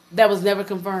 That was never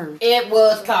confirmed. It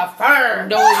was confirmed.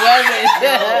 No, it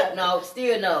wasn't. no,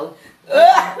 still no.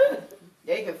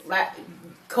 They can fly.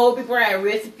 Kobe Bryant,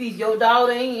 rest in peace. Your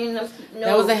daughter ain't,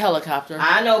 That was a helicopter.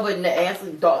 I know, but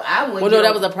actually, I wouldn't. Well, no,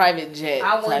 that was a private jet.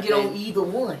 I wouldn't get on either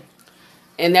one.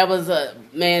 And that was a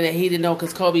man that he didn't know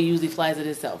because Kobe usually flies it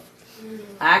himself.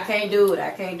 I can't do it.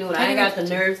 I ain't got the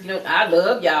nerves. I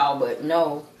love y'all, but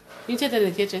no. You take that in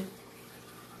the kitchen.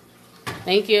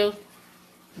 Thank you.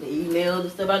 The emails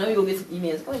and stuff. I know you gonna get some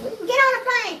emails. Go ahead, get on the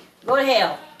plane. Go to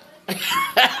hell.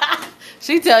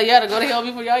 She tell y'all to go to hell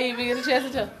before y'all even get a chance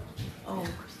to tell. Oh,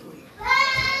 sweet.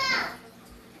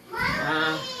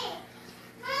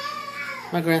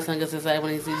 My grandson gets excited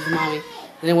when he sees his mommy.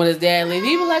 And then when his dad leaves,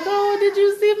 he was like, oh, did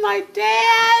you see my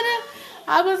dad?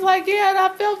 I was like, yeah, and I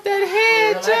felt that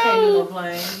head, too. I can't do no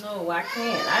plane. No, I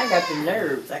can't. I ain't got the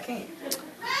nerves. I can't.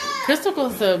 Crystal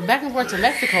goes back and forth to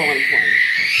Mexico on the plane.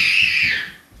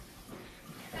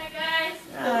 Hi, guys.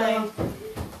 Hi.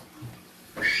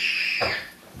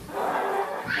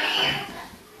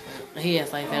 He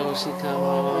acts like that when she come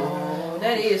home.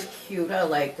 That is cute. I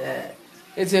like that.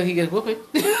 Until he gets whooping.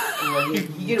 Well,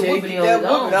 he get a whooping on his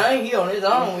own. I ain't on his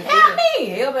own. Help me.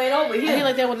 Help ain't over here. He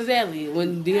like that with his dad leave.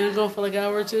 When Dion go for like an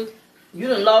hour or two. You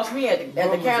done lost me at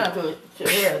the counter to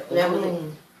her.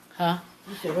 Huh?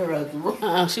 You should her out the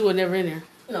room. She was never in there.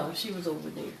 No, she was over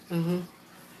there. Mm-hmm.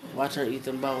 Watch her eat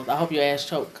them bones. I hope your ass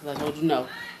choke, because I told you no.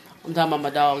 I'm talking about my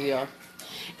dog, y'all.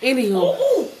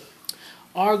 Anywho,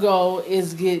 our goal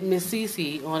is get Miss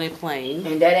Cece on a plane.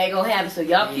 And that ain't gonna happen, so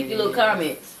y'all keep your little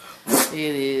comments. It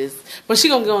is. But she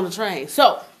gonna get on the train.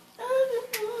 So,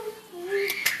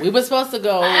 we were supposed to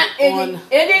go on...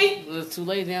 Indy? It's too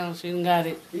late now. She done got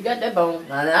it. You got that bone.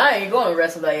 Nah, I ain't going to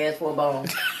wrestle her ass for a bone.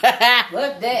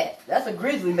 What's that? That's a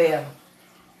grizzly bear.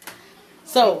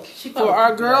 So, for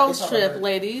our girls trip,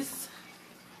 ladies,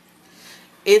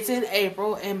 it's in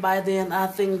April, and by then I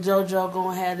think JoJo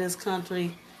gonna have this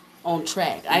country on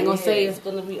track. I ain't gonna say it's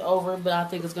gonna be over, but I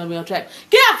think it's gonna be on track.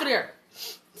 Get out of there!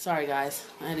 Sorry, guys.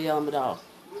 I had to yell at my dog.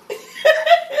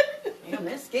 Damn,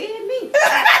 that scared me.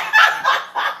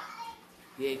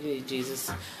 Yeah, you need Jesus.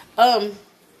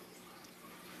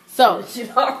 So, She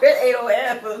already ate on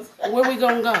apples. where we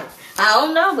gonna go? I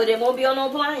don't know, but it won't be on no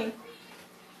plane.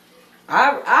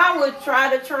 I would try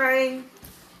the train.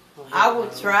 I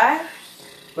would try,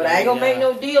 but I ain't gonna make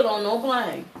no deal on no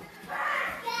plane.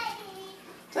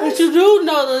 But you do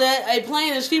know that a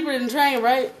plane is cheaper than a train,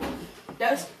 right?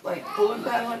 That's like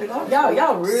 $4,500.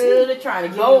 Y'all really trying to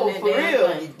get No, on that for damn real.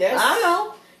 plane. That's- I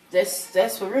know.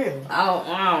 That's for real. I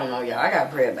don't know, y'all. I got to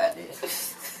pray about this.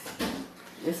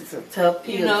 This is a tough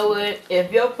pill. You know what?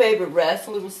 If your favorite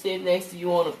wrestler was sitting next to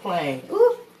you on a plane,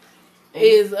 Ooh.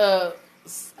 Is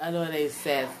I know it ain't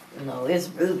Seth. No, it's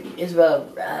Ruby. It's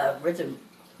Richard.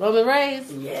 Roman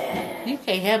Reigns. Yeah. You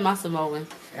can't have my Samoan.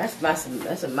 That's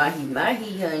a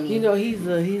mahi, honey. You know he's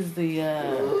the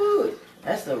Ooh,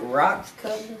 that's the Rock's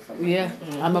cousin. yeah.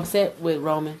 I'm upset with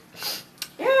Roman.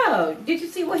 Yeah. Did you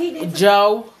see what he did?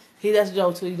 Joe. That's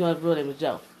Joe too. You know his real name is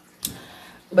Joe.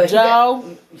 But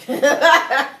Joe.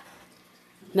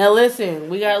 Now listen,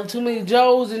 we got too many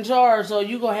Joes in charge, so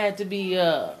you gonna have to be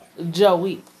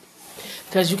Joey,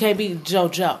 cause you can't be Joe.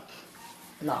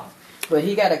 No, but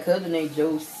he got a cousin named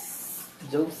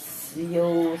Josio,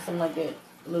 something like that.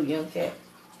 A little young cat.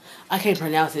 I can't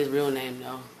pronounce his real name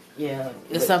though. Yeah,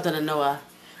 It's something to Noah.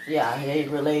 Yeah, they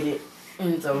related,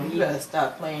 and so you better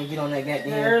stop playing. Get on that goddamn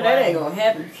Girl, plane. that ain't gonna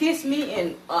happen. Kiss me,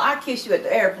 and I kiss you at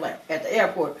the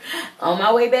airport, on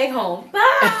my way back home.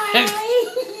 Bye.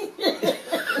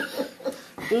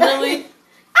 Really?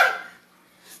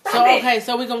 Stop it.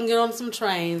 So we're gonna get on some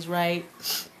trains, right?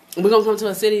 We're gonna come to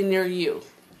a city near you.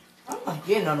 I'm not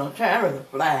getting on no train. I'd rather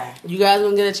fly. You guys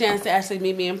gonna get a chance to actually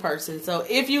meet me in person. So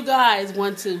if you guys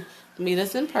want to meet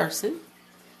us in person,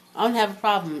 I don't have a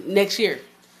problem next year.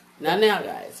 Not now,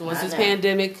 guys. So once Not this now.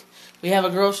 pandemic, we have a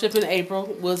girl trip in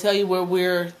April. We'll tell you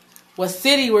what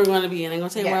city we're going to be in. I'm going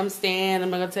to tell you where I'm staying.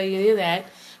 I'm not going to tell you any of that.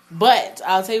 But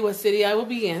I'll tell you what city I will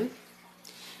be in.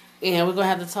 And we're going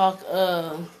to have to talk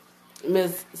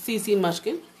Miss Cece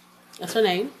Mushkin. That's her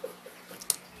name.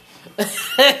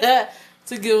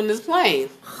 To get on this plane.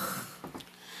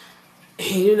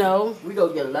 You know. We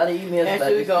gonna get a lot of emails about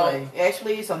this plane.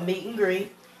 Actually, it's a meet and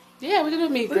greet. Yeah, we're going to do a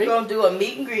meet and We're greet. gonna do a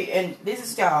meet and greet, and this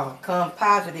is y'all. Come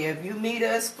positive. If you meet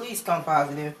us, please come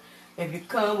positive. If you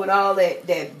come with all that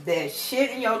shit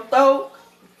in your throat,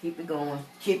 Keep it going.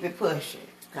 keep it pushing.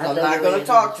 I I'm throw not your gonna ass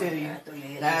talk in to the you. train. I throw your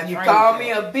ass Now, in if the you train call track.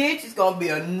 me a bitch, it's gonna be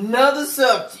another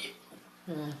subject.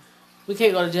 We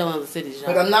can't go to jail in the cities, y'all.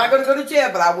 But I'm not gonna go to jail,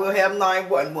 but I will have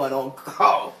 911 on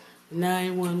call.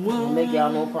 911. Make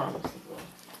y'all no promises.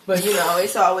 But you know,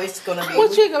 it's always gonna be.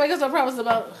 What you gonna make us a promise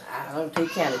about? I don't take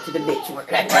counter to the bitch work.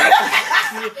 Oh,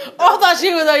 I thought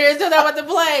she was on here doing that with the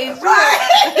planes.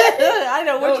 I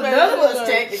know which No, way none of we're us going.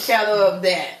 take account of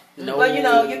that. No. But you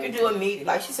know, you can do a meet,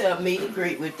 like she said, a meet and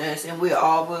greet with us, and we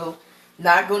all will.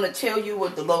 Not going to tell you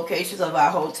what the locations of our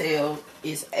hotel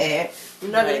is at. We're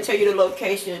not going to tell you the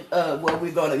location where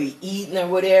we're going to be eating or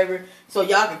whatever. So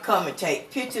y'all can come and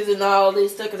take pictures and all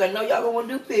this stuff. Because I know y'all going to want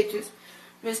to do pictures.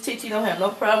 Miss Titi don't have no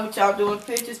problem with y'all doing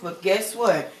pictures. But guess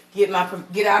what? Get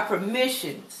our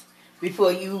permissions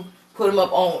before you put them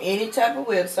up on any type of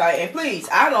website. And please,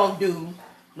 I don't do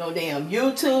no damn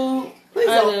YouTube.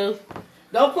 Please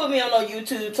don't put me on no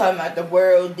YouTube talking about the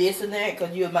world, this and that,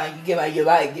 because you might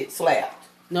get slapped.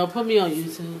 No, put me on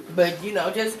YouTube. But, you know,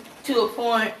 just to a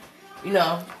point, you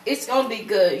know, it's going to be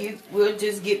good. We'll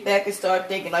just get back and start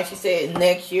thinking, like she said,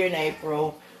 next year in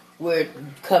April, we're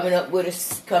coming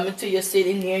to your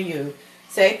city near you.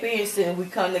 Say, for instance, we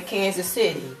come to Kansas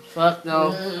City. Fuck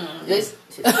no.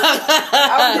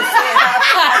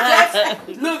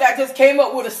 I just came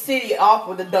up with a city off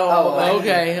of the dome. Oh,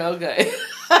 okay.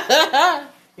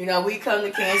 You know, we come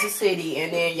to Kansas City,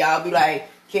 and then y'all be like,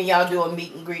 can y'all do a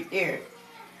meet and greet there?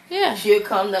 Yeah. She'll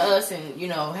come to us and, you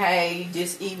know, hey,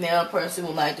 this email person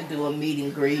would like to do a meet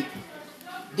and greet.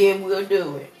 Then we'll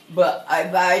do it. But I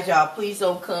advise y'all, please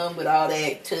don't come with all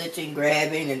that touching,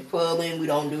 grabbing, and pulling. We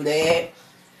don't do that.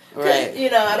 Right. You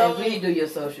know, I don't Please do your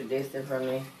social distance from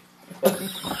me.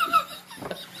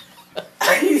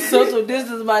 Social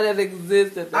distance might not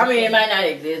exist at that I mean, it point. might not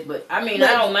exist, but I mean, But,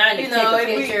 I don't mind to you take know, a if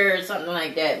we- picture or something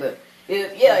like that. But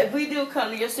If we do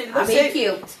come to your city, I mean,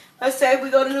 cute. let's say we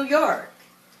go to New York.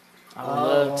 I would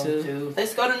love to.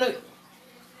 Let's go to New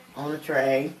On the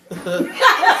train.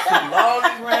 Long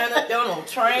ran up there on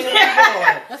train in New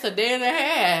York. That's a day and a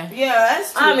half. Yeah,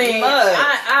 that's too I mean, much.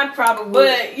 I probably.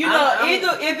 But you know, I'm-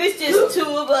 either if it's just two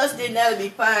of us, then that'll be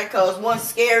fine. Cause one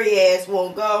scary ass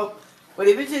won't go. But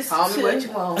if it's just Call me two, what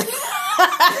you want. if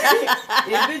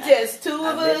it's just two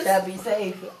of I bet us, I'll be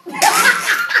safe.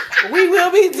 We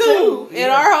will be too in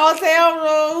our hotel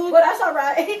room. Well, that's all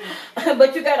right.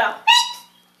 But you gotta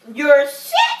fix your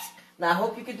shit. Now, I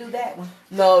hope you can do that one.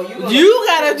 no, You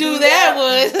gotta do that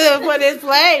one for this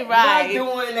plane Not ride.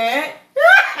 doing that.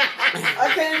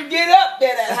 I can't even get up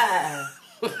there that high.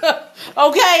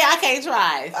 Okay, I can't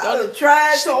try. I done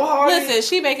tried so hard. Listen,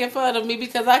 she making fun of me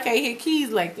because I can't hit keys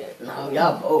like that. No,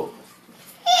 y'all both.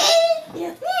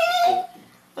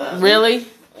 Really?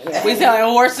 Yeah. We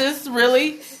selling horses?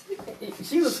 Really?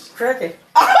 She was cracking.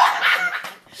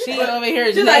 She over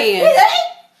here She like, neighing.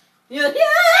 yeah.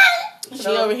 She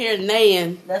over here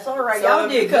neighing. That's all right. So Y'all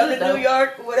if you did come good to though. New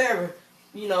York, whatever,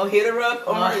 you know, hit her up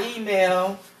on her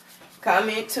email,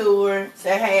 comment to her,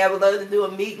 say, hey, I would love to do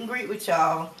a meet and greet with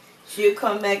y'all. She'll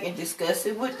come back and discuss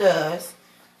it with us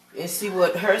and see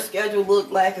what her schedule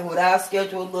look like and what our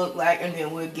schedule look like, and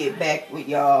then we'll get back with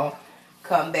y'all. She'll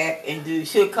come back and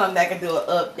do an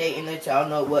update and let y'all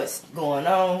know what's going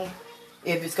on.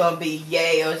 If it's gonna be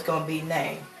yay or it's gonna be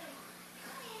nay.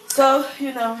 So,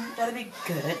 you know, that'll be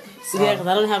good. So, Yeah, because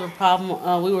I don't have a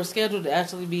problem. We were scheduled to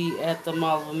actually be at the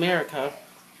Mall of America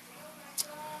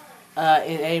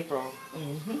in April.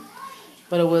 mm-hmm.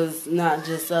 But it was not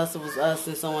just us, it was us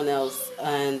and someone else.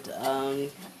 And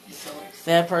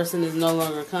that person is no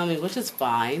longer coming, which is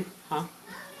fine, huh?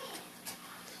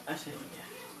 I said,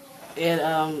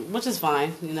 Which is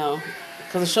fine, you know,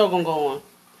 because the show going to go on.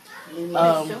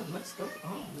 let's go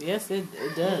on. Yes, it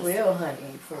For does. real, honey.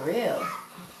 For real.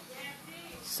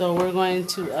 So we're going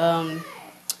to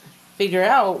figure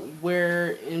out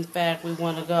where, in fact, we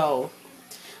want to go.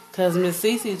 Because Miss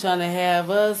Cece trying to have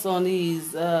us on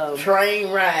these,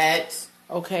 Train rides,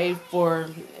 okay, for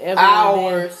every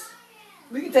hours.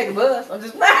 We can take a bus. I'm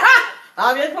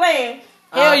just playing.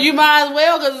 Hell, you might as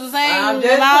well because it's the same I'm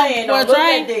just amount playing. for a Don't look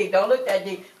train. that deep. Don't look that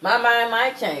deep. My mind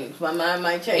might change.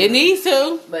 It needs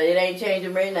to. But it ain't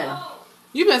changing right now.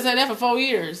 You've been saying that for 4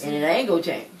 years. And it ain't gonna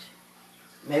change.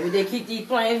 Maybe they keep these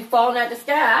planes falling out the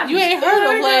sky. You ain't heard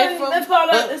of They plane. fall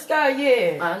out the sky,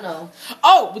 yeah. I know.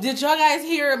 Oh, did y'all guys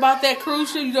hear about that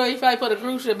cruise ship? You know, you probably put a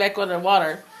cruise ship back under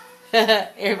water.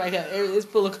 It's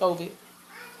full of COVID.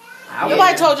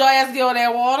 Nobody told y'all ass to get on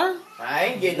that water. I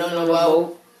ain't getting on No no boat.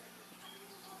 boat.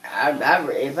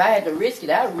 If I had to risk it,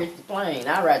 I'd risk the plane.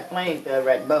 I'd ride the plane instead of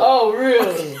ride the boat. Oh,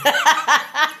 really?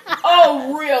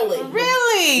 Oh, really?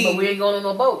 Really? But we ain't going on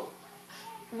no boat.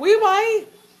 We might.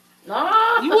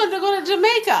 Nah. You wanted to go to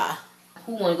Jamaica.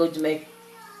 Who want to go to Jamaica?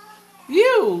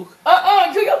 You.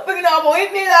 Drew, you're picking up on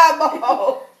hit me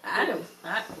eyeball.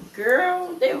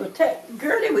 Girl, they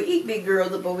would eat big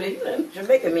girls up over there. You know,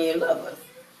 Jamaica men love us.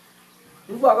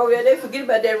 You walk over there, they forget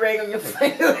about that ring on your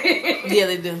finger. Yeah,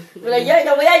 they do. Be like, yeah,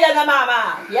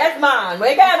 mama. Yes, mom.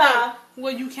 Wake up, mom.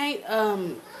 Well, you can't I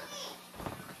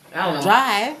don't know.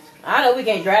 drive. I know we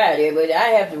can't drive there, but I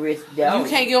have to risk that. You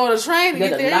can't get on a train to You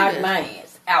get gotta there knock either. my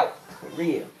ass out. For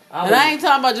real. And I ain't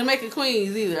talking about Jamaica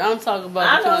Queens either. I'm talking about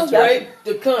I the know, country. right?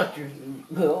 The country.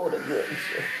 Oh, the goodness.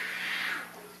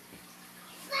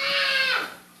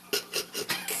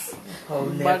 Oh,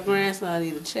 My grandson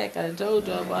need a check. I done told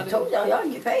y'all I about it. told y'all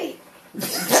get paid.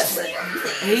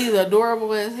 He's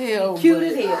adorable as hell. Cute but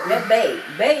as hell. That babe.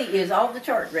 Babe is off the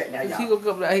chart right now, He y'all. gonna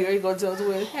come down here. He gonna tell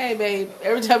Twin, "Hey, babe."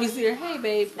 Every time he see her, "Hey,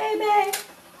 babe." Hey, babe.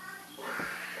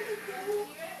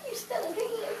 You still in here,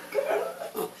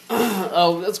 girl.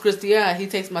 Oh, that's Christian. He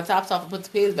takes my tops off and puts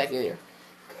the pins back in there.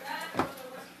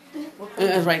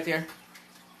 It's right there.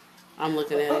 I'm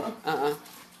looking at it.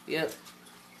 Yep.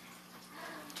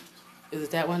 Is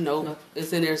it that one? No.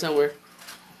 It's in there somewhere.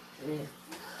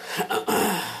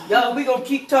 Y'all, we gonna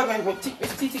keep talking.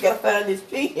 Titi gotta find this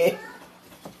pen.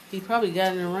 He probably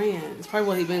got it and ran. It's probably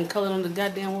what he been coloring on the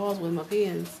goddamn walls with my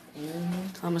pens.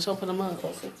 I'm gonna show put them up.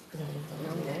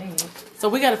 So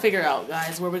we gotta figure out,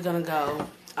 guys, where we're gonna go.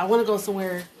 I want to go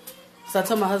somewhere. So I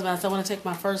told my husband, I said I want to take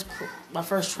my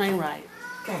first train ride.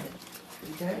 Okay.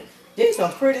 These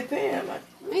some pretty pen.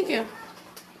 Thank you.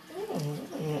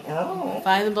 Oh.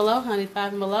 5 and below, honey.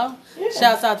 5 and below. Yeah.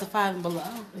 Shouts out to 5 and below.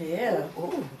 Yeah.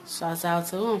 Ooh. Shouts out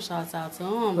to him. Shouts out to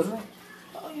him. Put 'em back.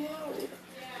 Oh, yeah.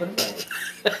 Put 'em back.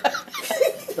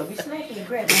 Don't be snacking and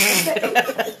grabbing them.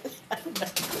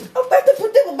 I'm about to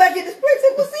put them back in this place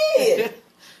it was in.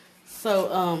 So,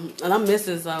 and I'm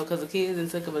missing some because the kids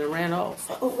and took them and ran off.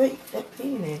 Oh, wait. That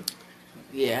pen in.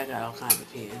 Yeah, I got all kinds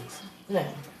of pens. No.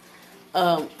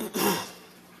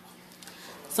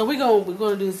 So we're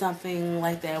gonna do something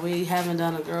like that. We haven't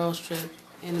done a girls trip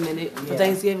in a minute. For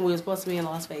Thanksgiving, we were supposed to be in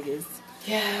Las Vegas.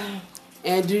 Yeah.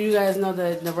 And do you guys know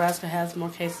that Nebraska has more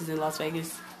cases in Las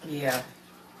Vegas? Yeah.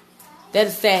 That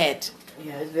is sad.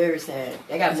 Yeah, it's very sad.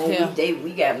 They got more.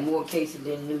 We got more cases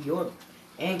than New York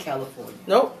and California.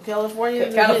 Nope, California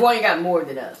got more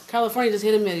than us. California just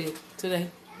hit 1 million today.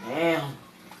 Damn.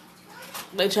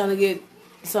 They're trying to get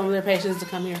some of their patients to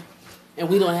come here, and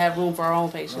we don't have room for our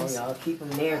own patients. Oh, y'all keep them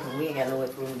there because we ain't got no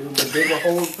what room to do. But they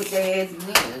will put their asses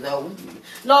in. So,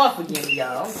 Lord forgive me,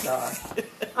 y'all. I'm sorry.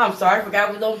 I'm sorry. I forgot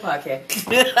we was on the podcast.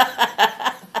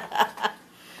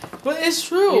 But it's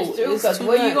true. It's true because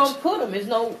where you gonna put them?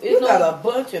 You got a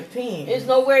bunch of pens. It's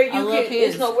nowhere you can. pens.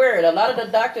 It's nowhere. A lot of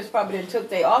the doctors probably done took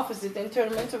their offices and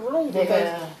turned them into rooms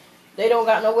because they don't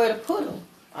got nowhere to put them.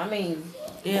 I mean,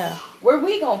 yeah. Where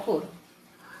we gonna put them?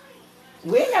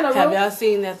 We ain't got no Have room. y'all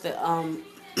seen that the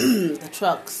the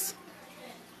trucks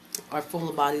are full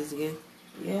of bodies again?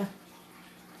 Yeah.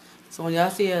 So when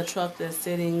y'all see a truck that's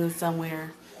sitting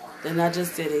somewhere, they're not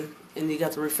just sitting, and you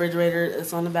got the refrigerator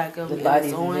that's on the back of The it,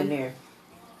 bodies and it's on. in there.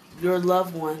 Your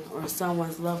loved one or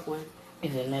someone's loved one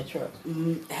Is in that truck.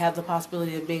 have the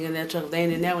possibility of being in that truck. They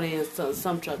ain't in that one, they in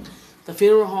some truck. The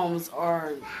funeral homes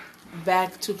are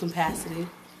back to capacity.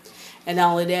 And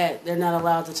not only that, they're not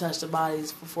allowed to touch the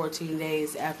bodies for 14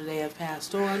 days after they have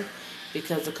passed on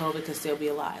because the COVID can still be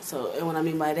alive. So, and what I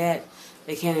mean by that,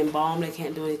 they can't embalm, they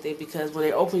can't do anything because when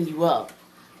they open you up,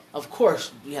 of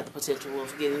course, you have the potential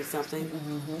of getting something.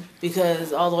 Mm-hmm.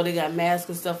 Because although they got masks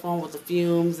and stuff on with the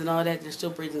fumes and all that, they're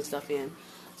still breathing stuff in.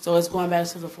 So it's going back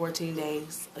to the 14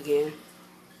 days again.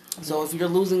 So if you're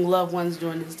losing loved ones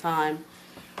during this time,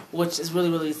 which is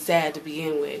really, really sad to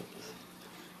begin with,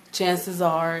 chances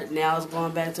are now it's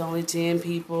going back to only 10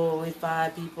 people, only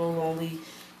 5 people, only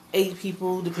 8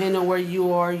 people. Depending on where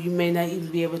you are, you may not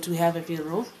even be able to have a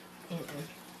funeral.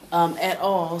 At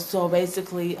all. So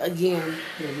basically, again,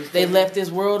 they left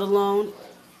this world alone,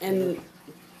 and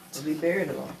to be buried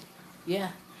alone.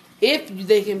 Yeah, if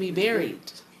they can be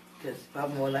buried, because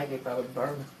probably more likely probably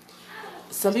burn.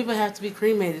 Some people have to be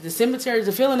cremated. The cemeteries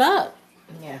are filling up.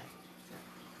 Yeah.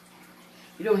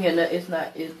 You don't hear nothing. It's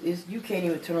not. It's you can't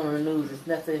even turn on the news. It's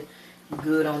nothing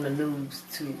good on the news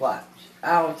to watch.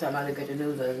 I don't time I look at the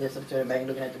news unless I'm turning back and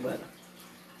looking at the weather.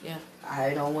 Yeah.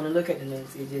 I don't want to look at the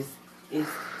news.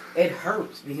 It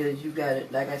hurts because you got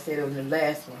it. Like I said on the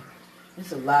last one,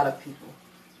 it's a lot of people,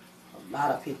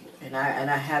 and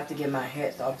I have to give my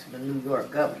hats off to the New York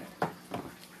governor,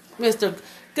 Mr.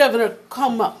 Governor,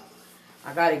 come up.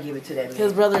 I gotta give it to that man.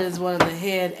 His brother is one of the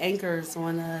head anchors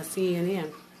on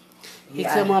CNN. He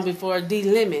come on before D.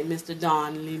 Lemon, Mr.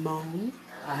 Don Lemon.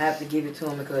 I have to give it to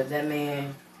him because that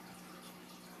man,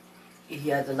 he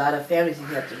has a lot of families he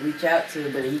has to reach out to,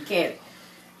 but he can't.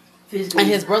 And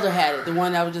his brother had it, the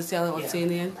one I was just telling on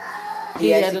CNN.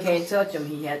 He actually can't touch him.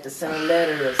 He had to send a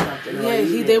letter or something.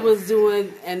 Yeah, they was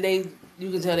doing, and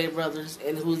you can tell they brothers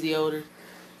and who's the older.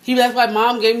 That's why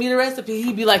Mom gave me the recipe.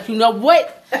 He'd be like, you know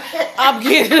what? I'm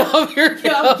getting it over here.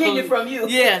 I'm getting it from you.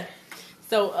 Yeah.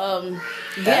 So,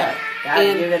 yeah.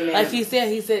 And like he said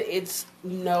it's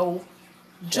no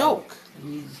joke.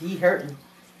 He hurting.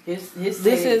 It's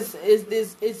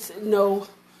no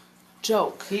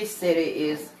joke. His city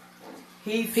is.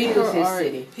 He feels his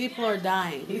city. People are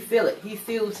dying. He feel it. He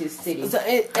feels his city. So,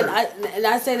 and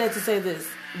I say that to say this: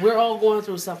 we're all going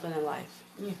through something in life.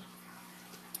 Yeah.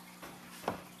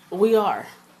 We are.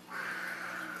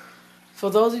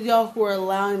 For those of y'all who are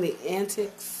allowing the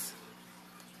antics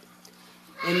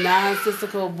and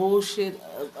nonsensical bullshit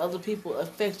of other people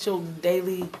affect your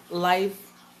daily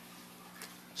life,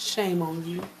 shame on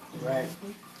you. Right.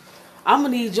 I'm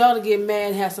gonna need y'all to get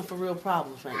mad and have some for real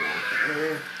problems right now.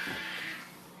 Yeah.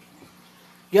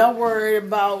 Y'all worried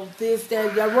about this,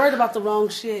 that. Y'all worried about the wrong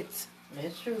shit.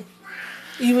 That's true.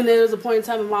 Even there was a point in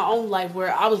time in my own life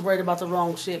where I was worried about the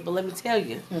wrong shit. But let me tell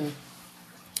you,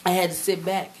 I had to sit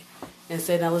back and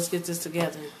say, now let's get this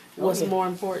together. What's more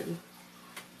important?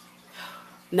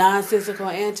 Nonsensical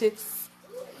antics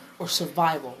or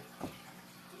survival?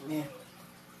 Yeah.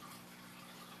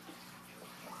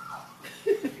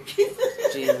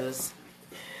 Jesus.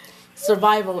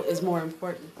 Survival is more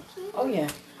important. Oh, yeah.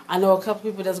 I know a couple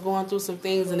people that's going through some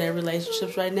things in their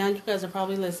relationships right now. You guys are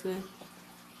probably listening.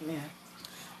 Yeah.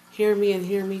 Hear me and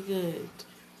hear me good.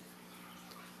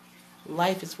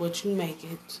 Life is what you make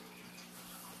it.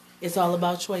 It's all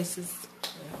about choices.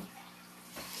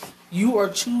 Yeah. You are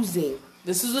choosing.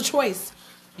 This is a choice.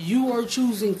 You are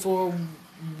choosing for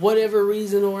whatever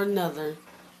reason or another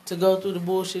to go through the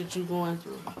bullshit you're going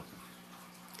through.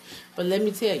 But let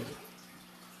me tell you,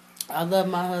 I love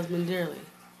my husband dearly,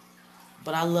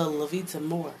 but I love Lavita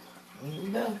more.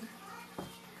 No.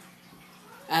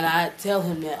 And I tell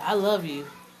him that I love you,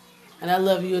 and I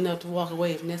love you enough to walk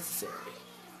away if necessary.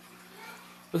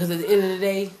 Because at the end of the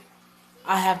day,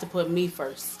 I have to put me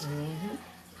first. Mm-hmm.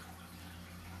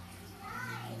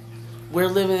 We're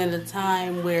living in a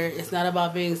time where it's not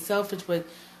about being selfish, but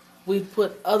we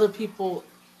put other people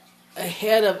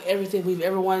ahead of everything we've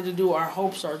ever wanted to do, our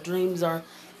hopes, our dreams, our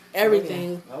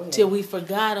everything, till we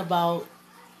forgot about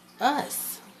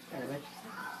us.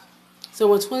 So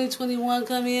when 2021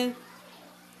 come in,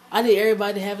 I need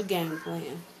everybody to have a game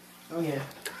plan. Oh, yeah.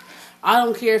 I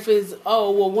don't care if it's,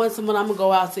 once a month I'm going to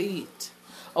go out to eat.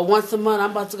 Or once a month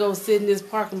I'm about to go sit in this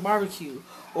park and barbecue.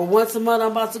 Or once a month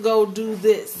I'm about to go do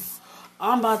this.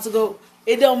 I'm about to go,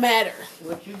 it don't matter.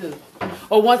 What you do.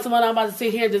 Or once a month I'm about to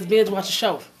sit here and just binge watch a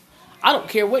show. I don't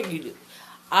care what you do.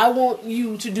 I want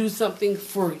you to do something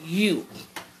for you.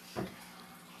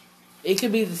 It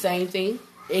could be the same thing.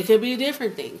 It could be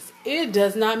different things. It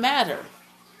does not matter.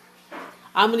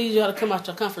 I'm going to need y'all to come out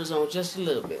your comfort zone just a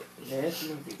little bit. Yes, a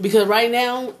little bit. Because right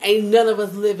now, ain't none of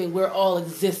us living. We're all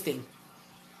existing.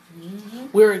 Mm-hmm.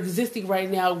 We're existing right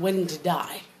now waiting to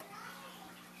die.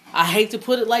 I hate to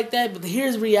put it like that, but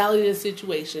here's the reality of the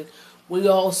situation. We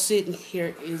all sitting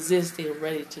here existing,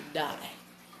 ready to die.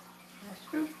 That's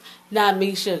true. Not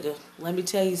me, sugar. Let me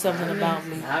tell you something about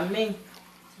me. Not me.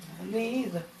 Not me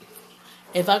either.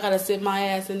 If I gotta sit my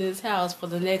ass in this house for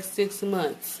the next 6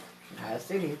 months, I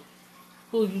sit here.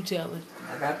 who you telling?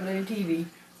 I got plenty of TV.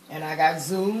 And I got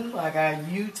Zoom. I got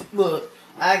YouTube. Look,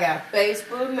 I got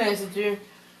Facebook Messenger.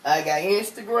 I got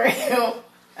Instagram.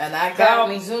 And I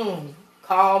got Zoom.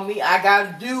 Call me. I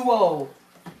got Duo.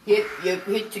 Hit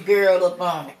your girl up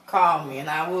on it. Call me, and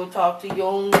I will talk to you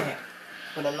on that.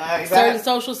 But I'm not certain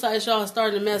social sites y'all are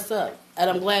starting to mess up, and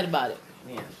I'm glad about it.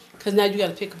 Yeah. Because now you got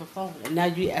to pick up a phone, and now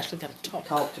you actually got to talk.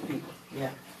 Talk to people.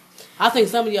 Yeah. I think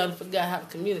some of y'all forgot how to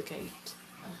communicate.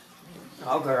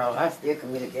 Oh, girl, I still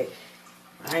communicate.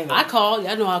 I call.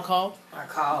 Y'all know I call. I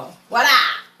call. What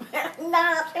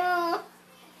up?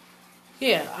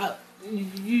 Yeah,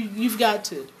 you've got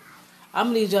to. I'm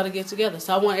going to need y'all to get together.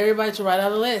 So I want everybody to write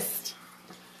out a list.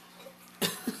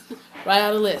 Write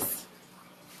out a list.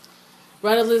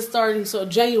 Write a list starting, so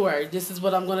January, this is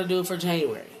what I'm going to do for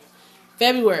January.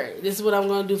 February, this is what I'm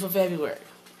going to do for February.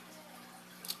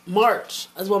 March,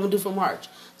 that's what I'm going to do for March.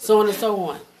 So on and so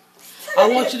on. I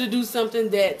want you to do something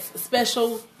that's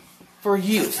special for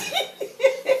you.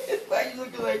 Why you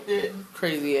looking like that?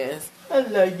 Crazy ass. I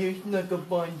love you, Snuckle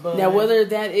Bun. Now, whether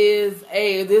that is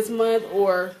this month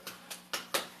or...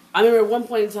 I remember at one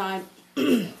point in time,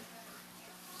 me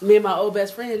and my old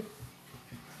best friend,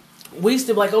 we used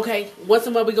to be like, okay, once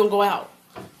a month we're going to go out.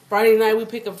 Friday night, we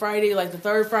pick a Friday, like the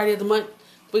third Friday of the month,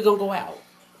 we're going to go out.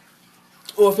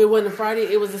 Or if it wasn't a Friday,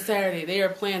 it was a Saturday. They are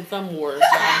playing Thumb Wars.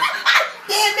 Damn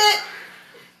it!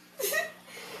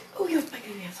 Oh, you're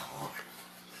making this hard.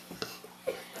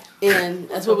 And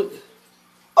that's what we...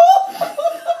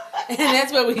 and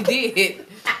that's what we did.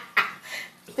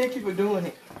 Thank you for doing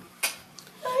it.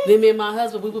 Then me and my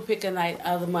husband, we would pick a night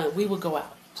out of the month. We would go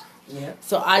out. Yeah.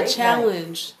 So I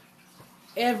challenge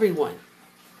everyone.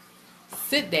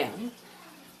 Sit down.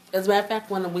 As a matter of fact,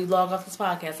 when we log off this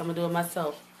podcast, I'm going to do it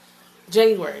myself.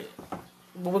 January.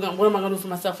 What am I going to do for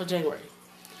myself for January?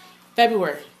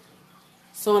 February.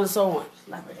 So on and so on.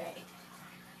 Slapper Daddy.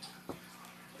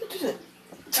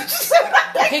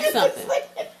 Pick something.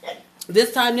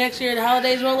 This time next year, the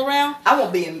holidays roll around. I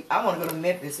want to go to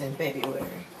Memphis in February.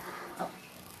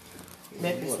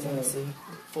 Memphis, Tennessee.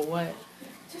 For what?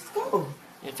 Just go.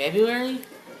 In February?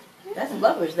 That's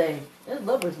Lover's Day. That's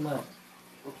Lover's Month.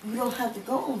 You don't have to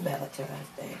go on Valentine's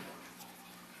Day.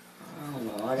 I don't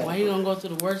know. Why are you going to go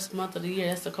through the worst month of the year?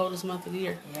 That's the coldest month of the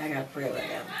year. Yeah, I got to pray about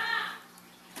that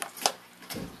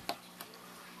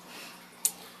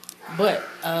one. But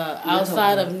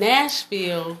outside of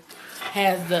Nashville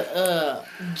has the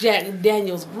Jack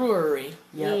Daniels Brewery.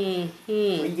 Yep. Mm-hmm.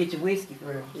 Where you get your whiskey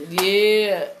from.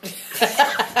 Yeah.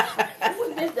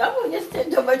 Wouldn't just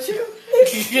talking about you.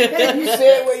 You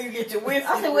said where you get your whiskey.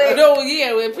 I said, where? No,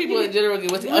 yeah, when people in general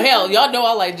get whiskey. Oh, hell, y'all know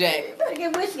I like Jack. You better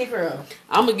get whiskey from.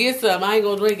 I'm going to get some. I ain't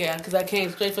going to drink it because I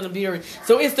came straight from the brewery.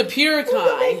 So it's the pure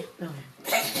kind.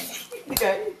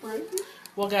 Okay.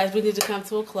 Well, guys, we need to come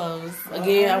to a close.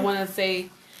 Again, I want to say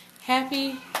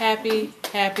happy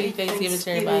Thanksgiving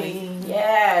to everybody.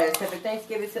 Yes. Happy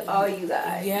Thanksgiving to all you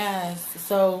guys. Yes.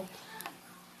 So,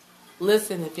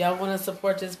 listen, if y'all want to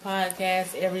support this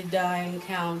podcast, every dime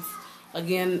counts.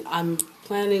 Again, I'm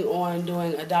planning on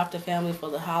doing Adopt a Family for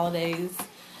the holidays.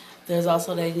 There's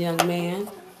also that young man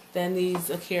that needs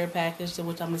a care package, to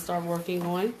which I'm going to start working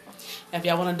on. If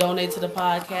y'all want to donate to the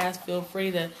podcast, feel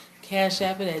free to Cash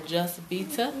App it at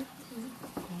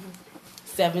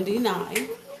JustVita79.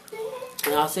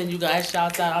 And I'll send you guys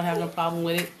shouts out. I don't have no problem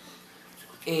with it.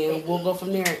 And we'll go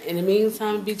from there. In the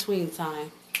meantime, between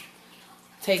time,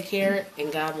 take care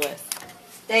and God bless.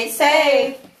 Stay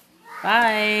safe.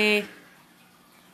 Bye.